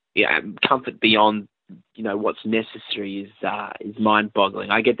 comfort beyond what's necessary is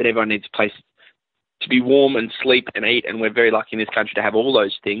mind-boggling. I get that everyone needs a place to be warm and sleep and eat, and we're very lucky in this country to have all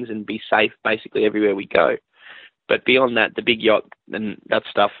those things and be safe basically everywhere we go. But beyond that, the big yacht and that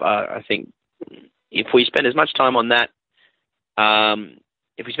stuff, I think if we spend as much time on that,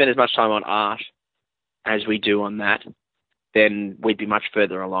 if we spend as much time on art as we do on that, then we'd be much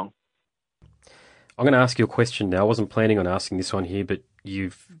further along. I'm going to ask you a question now. I wasn't planning on asking this one here, but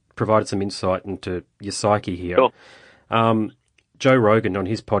you've provided some insight into your psyche here. Sure. Joe Rogan on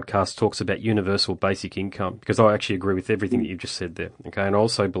his podcast talks about universal basic income, because I actually agree with everything that you've just said there. Okay, and I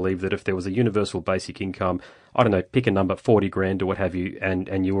also believe that if there was a universal basic income, I don't know, pick a number, 40 grand or what have you,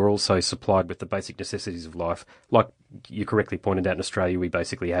 and you were also supplied with the basic necessities of life, like you correctly pointed out in Australia, we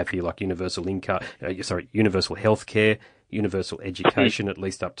basically have here like universal income, universal healthcare, universal education, at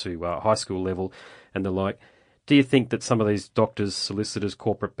least up to high school level and the like. Do you think that some of these doctors, solicitors,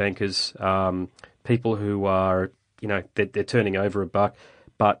 corporate bankers, people who are, they're turning over a buck,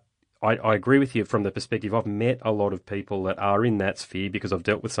 but I agree with you from the perspective, I've met a lot of people that are in that sphere because I've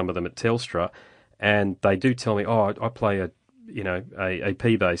dealt with some of them at Telstra, and they do tell me, I play a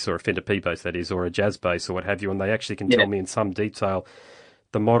P bass or a Fender P bass, that is, or a jazz bass or what have you, and they actually can tell me in some detail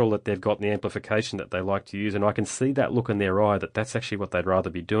the model that they've got and the amplification that they like to use, and I can see that look in their eye that that's actually what they'd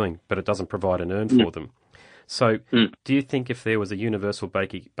rather be doing, but it doesn't provide an earn for them. So do you think if there was a universal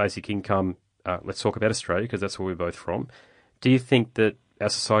basic income, let's talk about Australia because that's where we're both from, do you think that our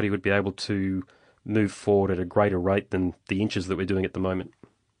society would be able to move forward at a greater rate than the inches that we're doing at the moment?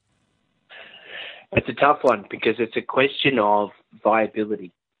 It's a tough one because it's a question of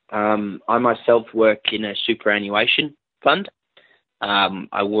viability. I myself work in a superannuation fund.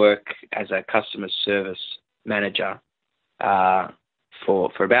 I work as a customer service manager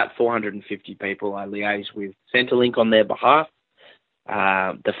for about 450 people. I liaise with Centrelink on their behalf.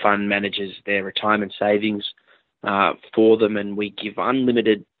 The fund manages their retirement savings for them, and we give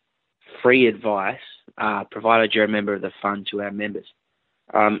unlimited free advice, provided you're a member of the fund, to our members.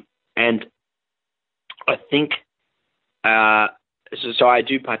 And I think so I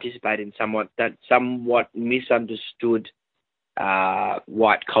do participate in somewhat misunderstood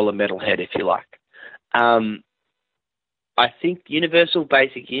white-collar metalhead, if you like. I think universal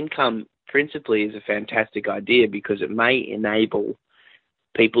basic income principally is a fantastic idea because it may enable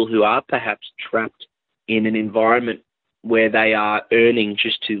people who are perhaps trapped in an environment where they are earning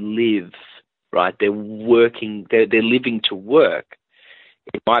just to live, right? They're working, they're living to work.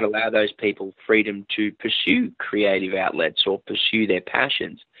 It might allow those people freedom to pursue creative outlets or pursue their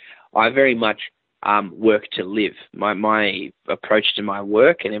passions. I very much work to live. My approach to my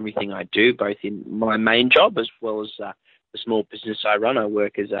work and everything I do, both in my main job as well as the small business I run. I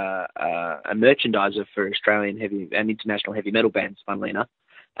work as a merchandiser for Australian heavy and international heavy metal bands, funnily enough.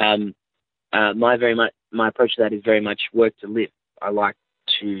 My approach to that is very much work to live. I like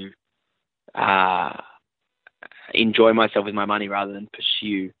to enjoy myself with my money rather than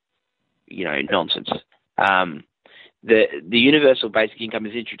pursue, nonsense. The universal basic income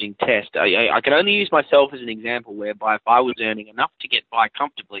is an interesting test. I can only use myself as an example, whereby if I was earning enough to get by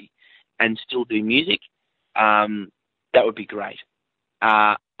comfortably and still do music, that would be great.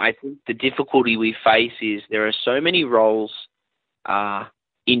 I think the difficulty we face is there are so many roles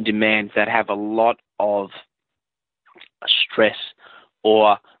in demand that have a lot of stress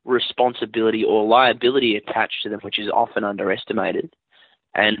or responsibility or liability attached to them, which is often underestimated.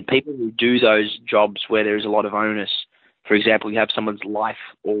 And people who do those jobs where there is a lot of onus, for example, you have someone's life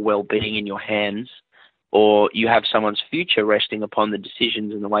or well-being in your hands, or you have someone's future resting upon the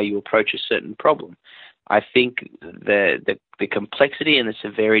decisions and the way you approach a certain problem. I think the complexity and the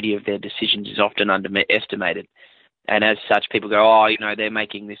severity of their decisions is often underestimated. And as such, people go, oh, you know, they're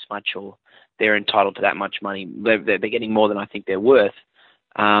making this much or they're entitled to that much money. They're getting more than I think they're worth.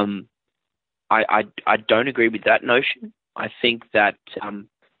 I don't agree with that notion. I think that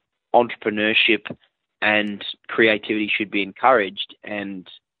entrepreneurship and creativity should be encouraged, and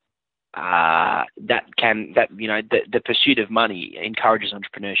the pursuit of money encourages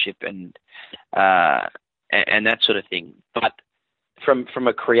entrepreneurship and that sort of thing. But from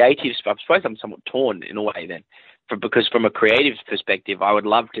a creative, I suppose I'm somewhat torn in a way then, because from a creative perspective, I would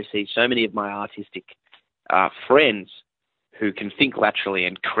love to see so many of my artistic friends who can think laterally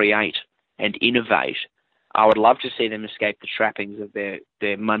and create and innovate. I would love to see them escape the trappings of their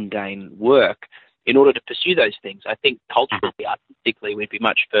mundane work in order to pursue those things. I think culturally, artistically, we'd be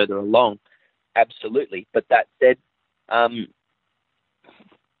much further along, absolutely. But that said, some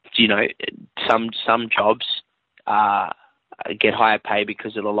jobs get higher pay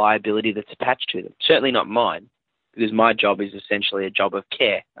because of the liability that's attached to them. Certainly not mine, because my job is essentially a job of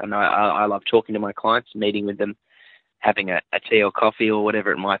care, and I love talking to my clients, meeting with them, having a tea or coffee or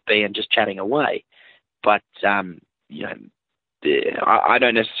whatever it might be, and just chatting away. But I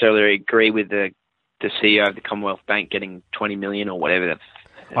don't necessarily agree with the CEO of the Commonwealth Bank getting 20 million or whatever.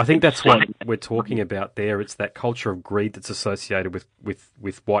 I think that's what we're talking about there. It's that culture of greed that's associated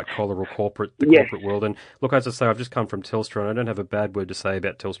with white collar or corporate world. And look, as I say, I've just come from Telstra, and I don't have a bad word to say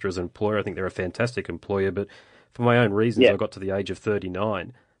about Telstra as an employer. I think they're a fantastic employer, but for my own reasons, I got to the age of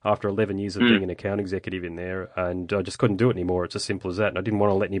 39 after 11 years of being an account executive in there, and I just couldn't do it anymore. It's as simple as that. And I didn't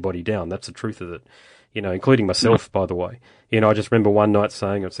want to let anybody down. That's the truth of it. Including myself, by the way. I just remember one night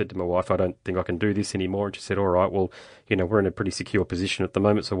saying, I said to my wife, I don't think I can do this anymore. And she said, all right, well, we're in a pretty secure position at the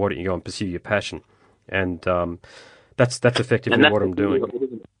moment, so why don't you go and pursue your passion? And that's effectively what I'm doing.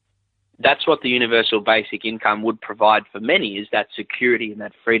 That's what the universal basic income would provide for many, is that security and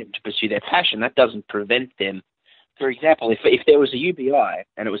that freedom to pursue their passion. That doesn't prevent them. For example, if there was a UBI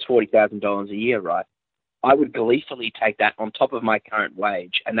and it was $40,000 a year, right, I would gleefully take that on top of my current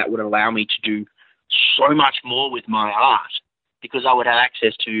wage, and that would allow me to do so much more with my art, because I would have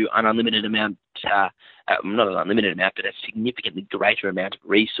access to an unlimited amount, not an unlimited amount, but a significantly greater amount of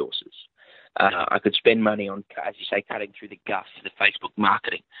resources. I could spend money on, as you say, cutting through the guff for the Facebook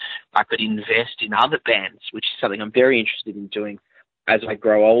marketing. I could invest in other bands, which is something I'm very interested in doing as I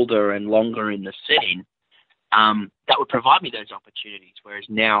grow older and longer in the scene. That would provide me those opportunities, whereas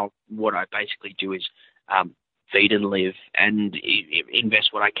now what I basically do is feed and live and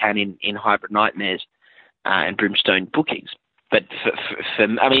invest what I can in Hybrid Nightmares and Brimstone bookings. But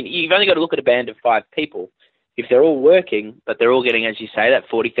you've only got to look at a band of 5 people. If they're all working, but they're all getting, as you say, that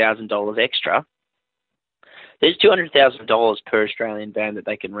 $40,000 extra, there's $200,000 per Australian band that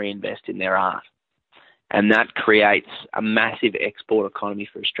they can reinvest in their art. And that creates a massive export economy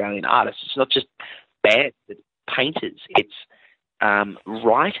for Australian artists. It's not just bands, it's painters, it's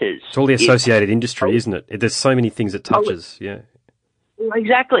writers. It's all the associated industry, isn't it? There's so many things it touches. Yeah,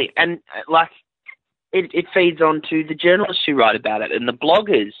 exactly. And it feeds on to the journalists who write about it and the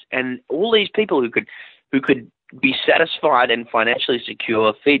bloggers and all these people who could be satisfied and financially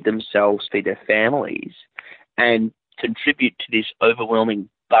secure, feed themselves, feed their families, and contribute to this overwhelming,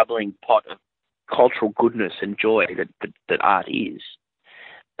 bubbling pot of cultural goodness and joy that art is.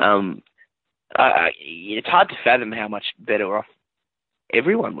 It's hard to fathom how much better off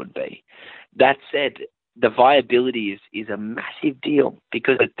everyone would be. That said, the viability is a massive deal,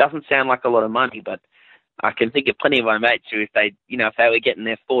 because it doesn't sound like a lot of money, but I can think of plenty of my mates who, if they were getting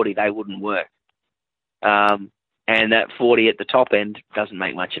their 40, they wouldn't work. And that 40 at the top end doesn't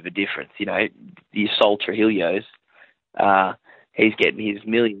make much of a difference. Your Sol Trujillo's, he's getting his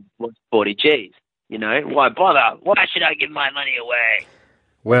million, 40 G's. Why bother? Why should I give my money away?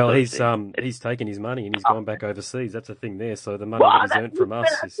 Well, he's taken his money and he's gone back overseas. That's the thing there. So the money that he's earned from us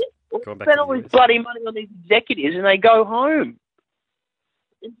is gone back to the US. Spend all his bloody money on these executives and they go home.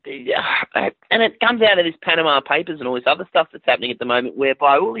 And it comes out of this Panama Papers and all this other stuff that's happening at the moment,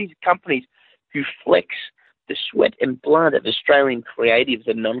 whereby all these companies who flex the sweat and blood of Australian creatives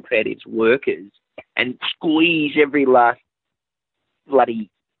and non-creatives workers and squeeze every last bloody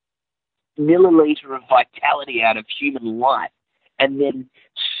milliliter of vitality out of human life and then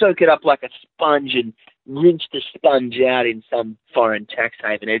soak it up like a sponge and rinse the sponge out in some foreign tax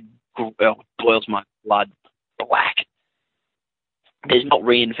haven. It boils my blood black. There's not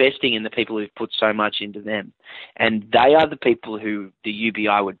reinvesting in the people who've put so much into them. And they are the people who the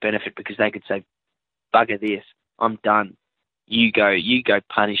UBI would benefit, because they could say, bugger this, I'm done. You go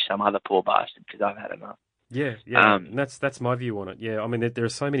punish some other poor bastard because I've had enough. Yeah. And that's my view on it. Yeah, I mean, there are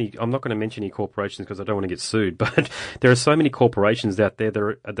so many. I'm not going to mention any corporations because I don't want to get sued, but there are so many corporations out there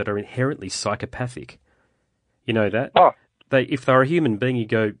that are inherently psychopathic. You know that? Oh. If they're a human being, you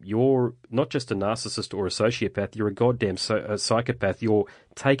go, you're not just a narcissist or a sociopath, you're a goddamn psychopath. You're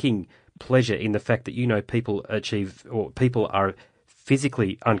taking pleasure in the fact that you know people are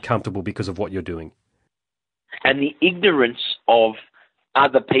physically uncomfortable because of what you're doing. And the ignorance of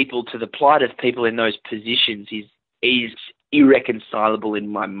other people to the plight of people in those positions is irreconcilable in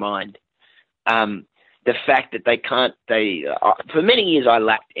my mind. The fact that for many years I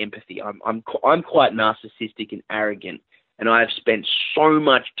lacked empathy. I'm quite narcissistic and arrogant, and I have spent so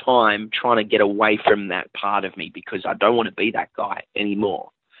much time trying to get away from that part of me because I don't want to be that guy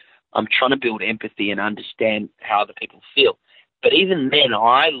anymore. I'm trying to build empathy and understand how other people feel. But even then,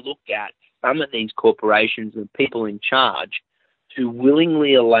 I look at some of these corporations and people in charge who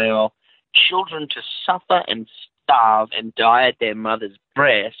willingly allow children to suffer and starve and die at their mother's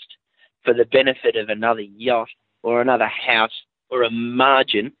breast for the benefit of another yacht or another house or a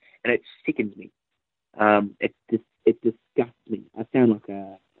margin, and it sickens me. It disgusts me. I sound like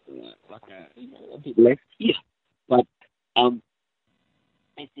a bit left here, but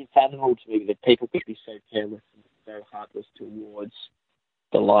it's unfathomable to me that people could be so careless and so heartless towards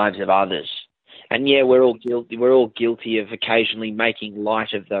the lives of others. And yeah, we're all guilty. We're all guilty of occasionally making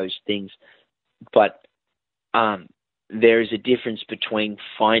light of those things, but there is a difference between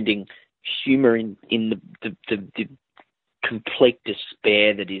finding humor in the complete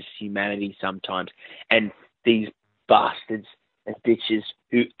despair that is humanity sometimes, and these bastards and bitches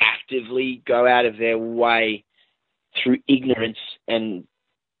who actively go out of their way through ignorance and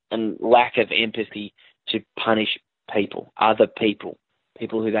lack of empathy to punish other people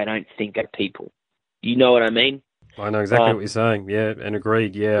who they don't think are people. You know what I mean? I know exactly what you're saying. Yeah, and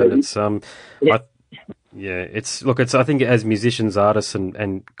agreed. Yeah, and it's I think as musicians, artists,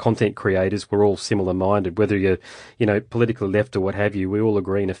 and content creators, we're all similar minded. Whether you're, politically left or what have you, we all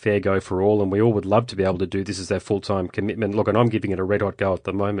agree in a fair go for all, and we all would love to be able to do this as our full time commitment. Look, and I'm giving it a red hot go at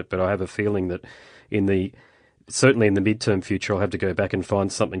the moment, but I have a feeling that certainly in the midterm future, I'll have to go back and find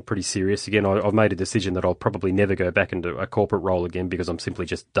something pretty serious again. I've made a decision that I'll probably never go back into a corporate role again because I'm simply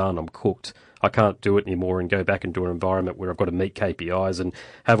just done. I'm cooked. I can't do it anymore and go back into an environment where I've got to meet KPIs and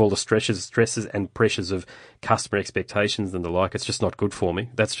have all the stresses and pressures of customer expectations and the like. It's just not good for me.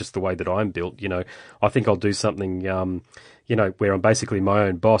 That's just the way that I'm built. I think I'll do something, where I'm basically my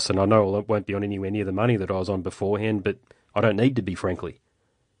own boss, and I know I won't be on anywhere near the money that I was on beforehand, but I don't need to be, frankly.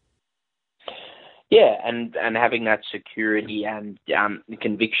 Yeah, and having that security and the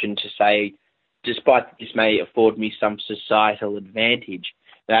conviction to say, despite this may afford me some societal advantage,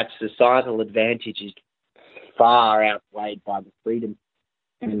 that societal advantage is far outweighed by the freedom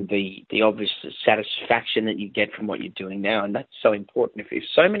and the obvious satisfaction that you get from what you're doing now. And that's so important.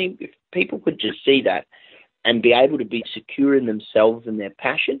 If people could just see that and be able to be secure in themselves and their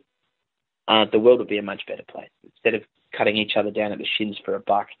passion, the world would be a much better place. Instead of cutting each other down at the shins for a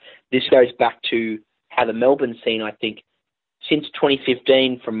buck. This goes back to how the Melbourne scene, I think, since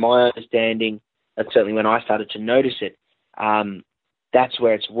 2015, from my understanding, that's certainly when I started to notice it, that's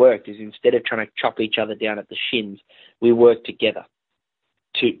where it's worked, is instead of trying to chop each other down at the shins, we work together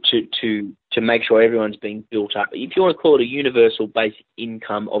to make sure everyone's being built up. If you want to call it a universal basic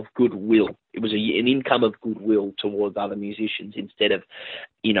income of goodwill, it was an income of goodwill towards other musicians instead of,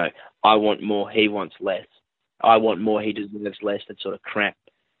 I want more, he wants less. I want more, he deserves less, that sort of crap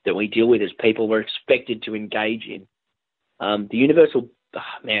that we deal with as people. We're expected to engage in. The universal,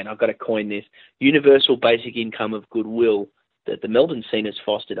 I've got to coin this, universal basic income of goodwill that the Melbourne scene has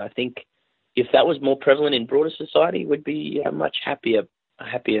fostered. I think if that was more prevalent in broader society, we'd be a much happier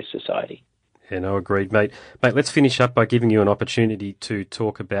society. Yeah, no, agreed, mate. Mate, let's finish up by giving you an opportunity to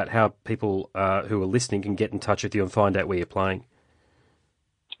talk about how people who are listening can get in touch with you and find out where you're playing.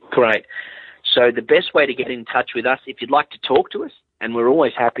 Great. So the best way to get in touch with us, if you'd like to talk to us, and we're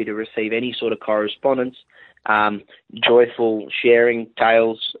always happy to receive any sort of correspondence, joyful sharing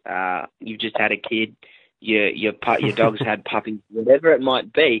tales, you've just had a kid, your dog's had puppies, whatever it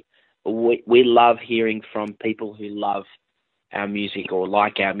might be, we love hearing from people who love our music or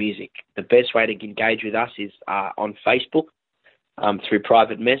like our music. The best way to engage with us is on Facebook through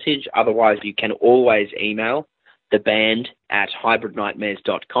private message. Otherwise, you can always email the band at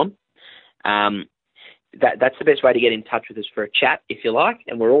hybridnightmares.com. That's the best way to get in touch with us for a chat, if you like,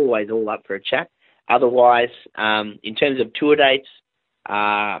 and we're always all up for a chat. Otherwise, in terms of tour dates,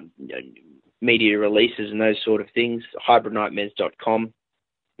 media releases and those sort of things, hybridnightmares.com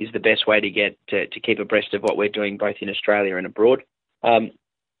is the best way to get to keep abreast of what we're doing both in Australia and abroad.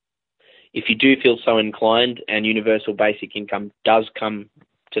 If you do feel so inclined and universal basic income does come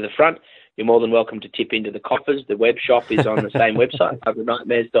to the front, you're more than welcome to tip into the coffers. The web shop is on the same website,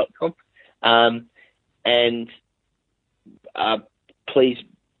 hybridnightmares.com. Please,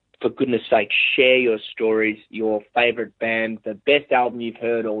 for goodness sake, share your stories, your favourite band, the best album you've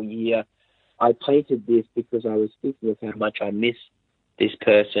heard all year. I painted this because I was thinking of how much I miss this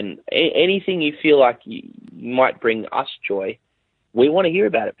person. Anything you feel like you might bring us joy, we want to hear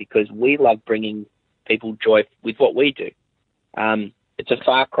about it because we love bringing people joy with what we do. It's a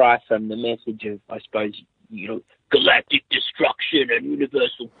far cry from the message of, I suppose, galactic destruction and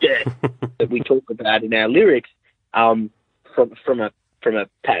universal death that we talk about in our lyrics from a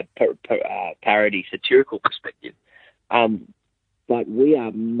parody satirical perspective. But we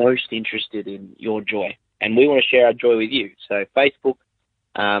are most interested in your joy, and we want to share our joy with you. So Facebook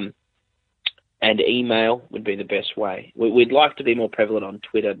and email would be the best way. We'd like to be more prevalent on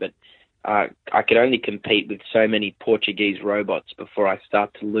Twitter, but I could only compete with so many Portuguese robots before I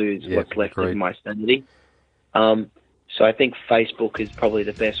start to lose what's left of my sanity. So I think Facebook is probably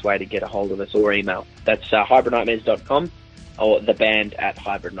the best way to get a hold of us, or email. That's hybridnightmares.com or the band at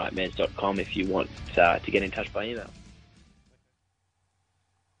hybridnightmares.com if you want to get in touch by email.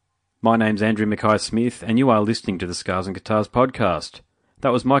 My name's Andrew Mackay-Smith, and you are listening to the Scars and Guitars podcast.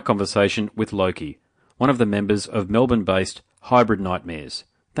 That was my conversation with Loki, one of the members of Melbourne-based Hybrid Nightmares.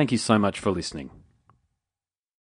 Thank you so much for listening.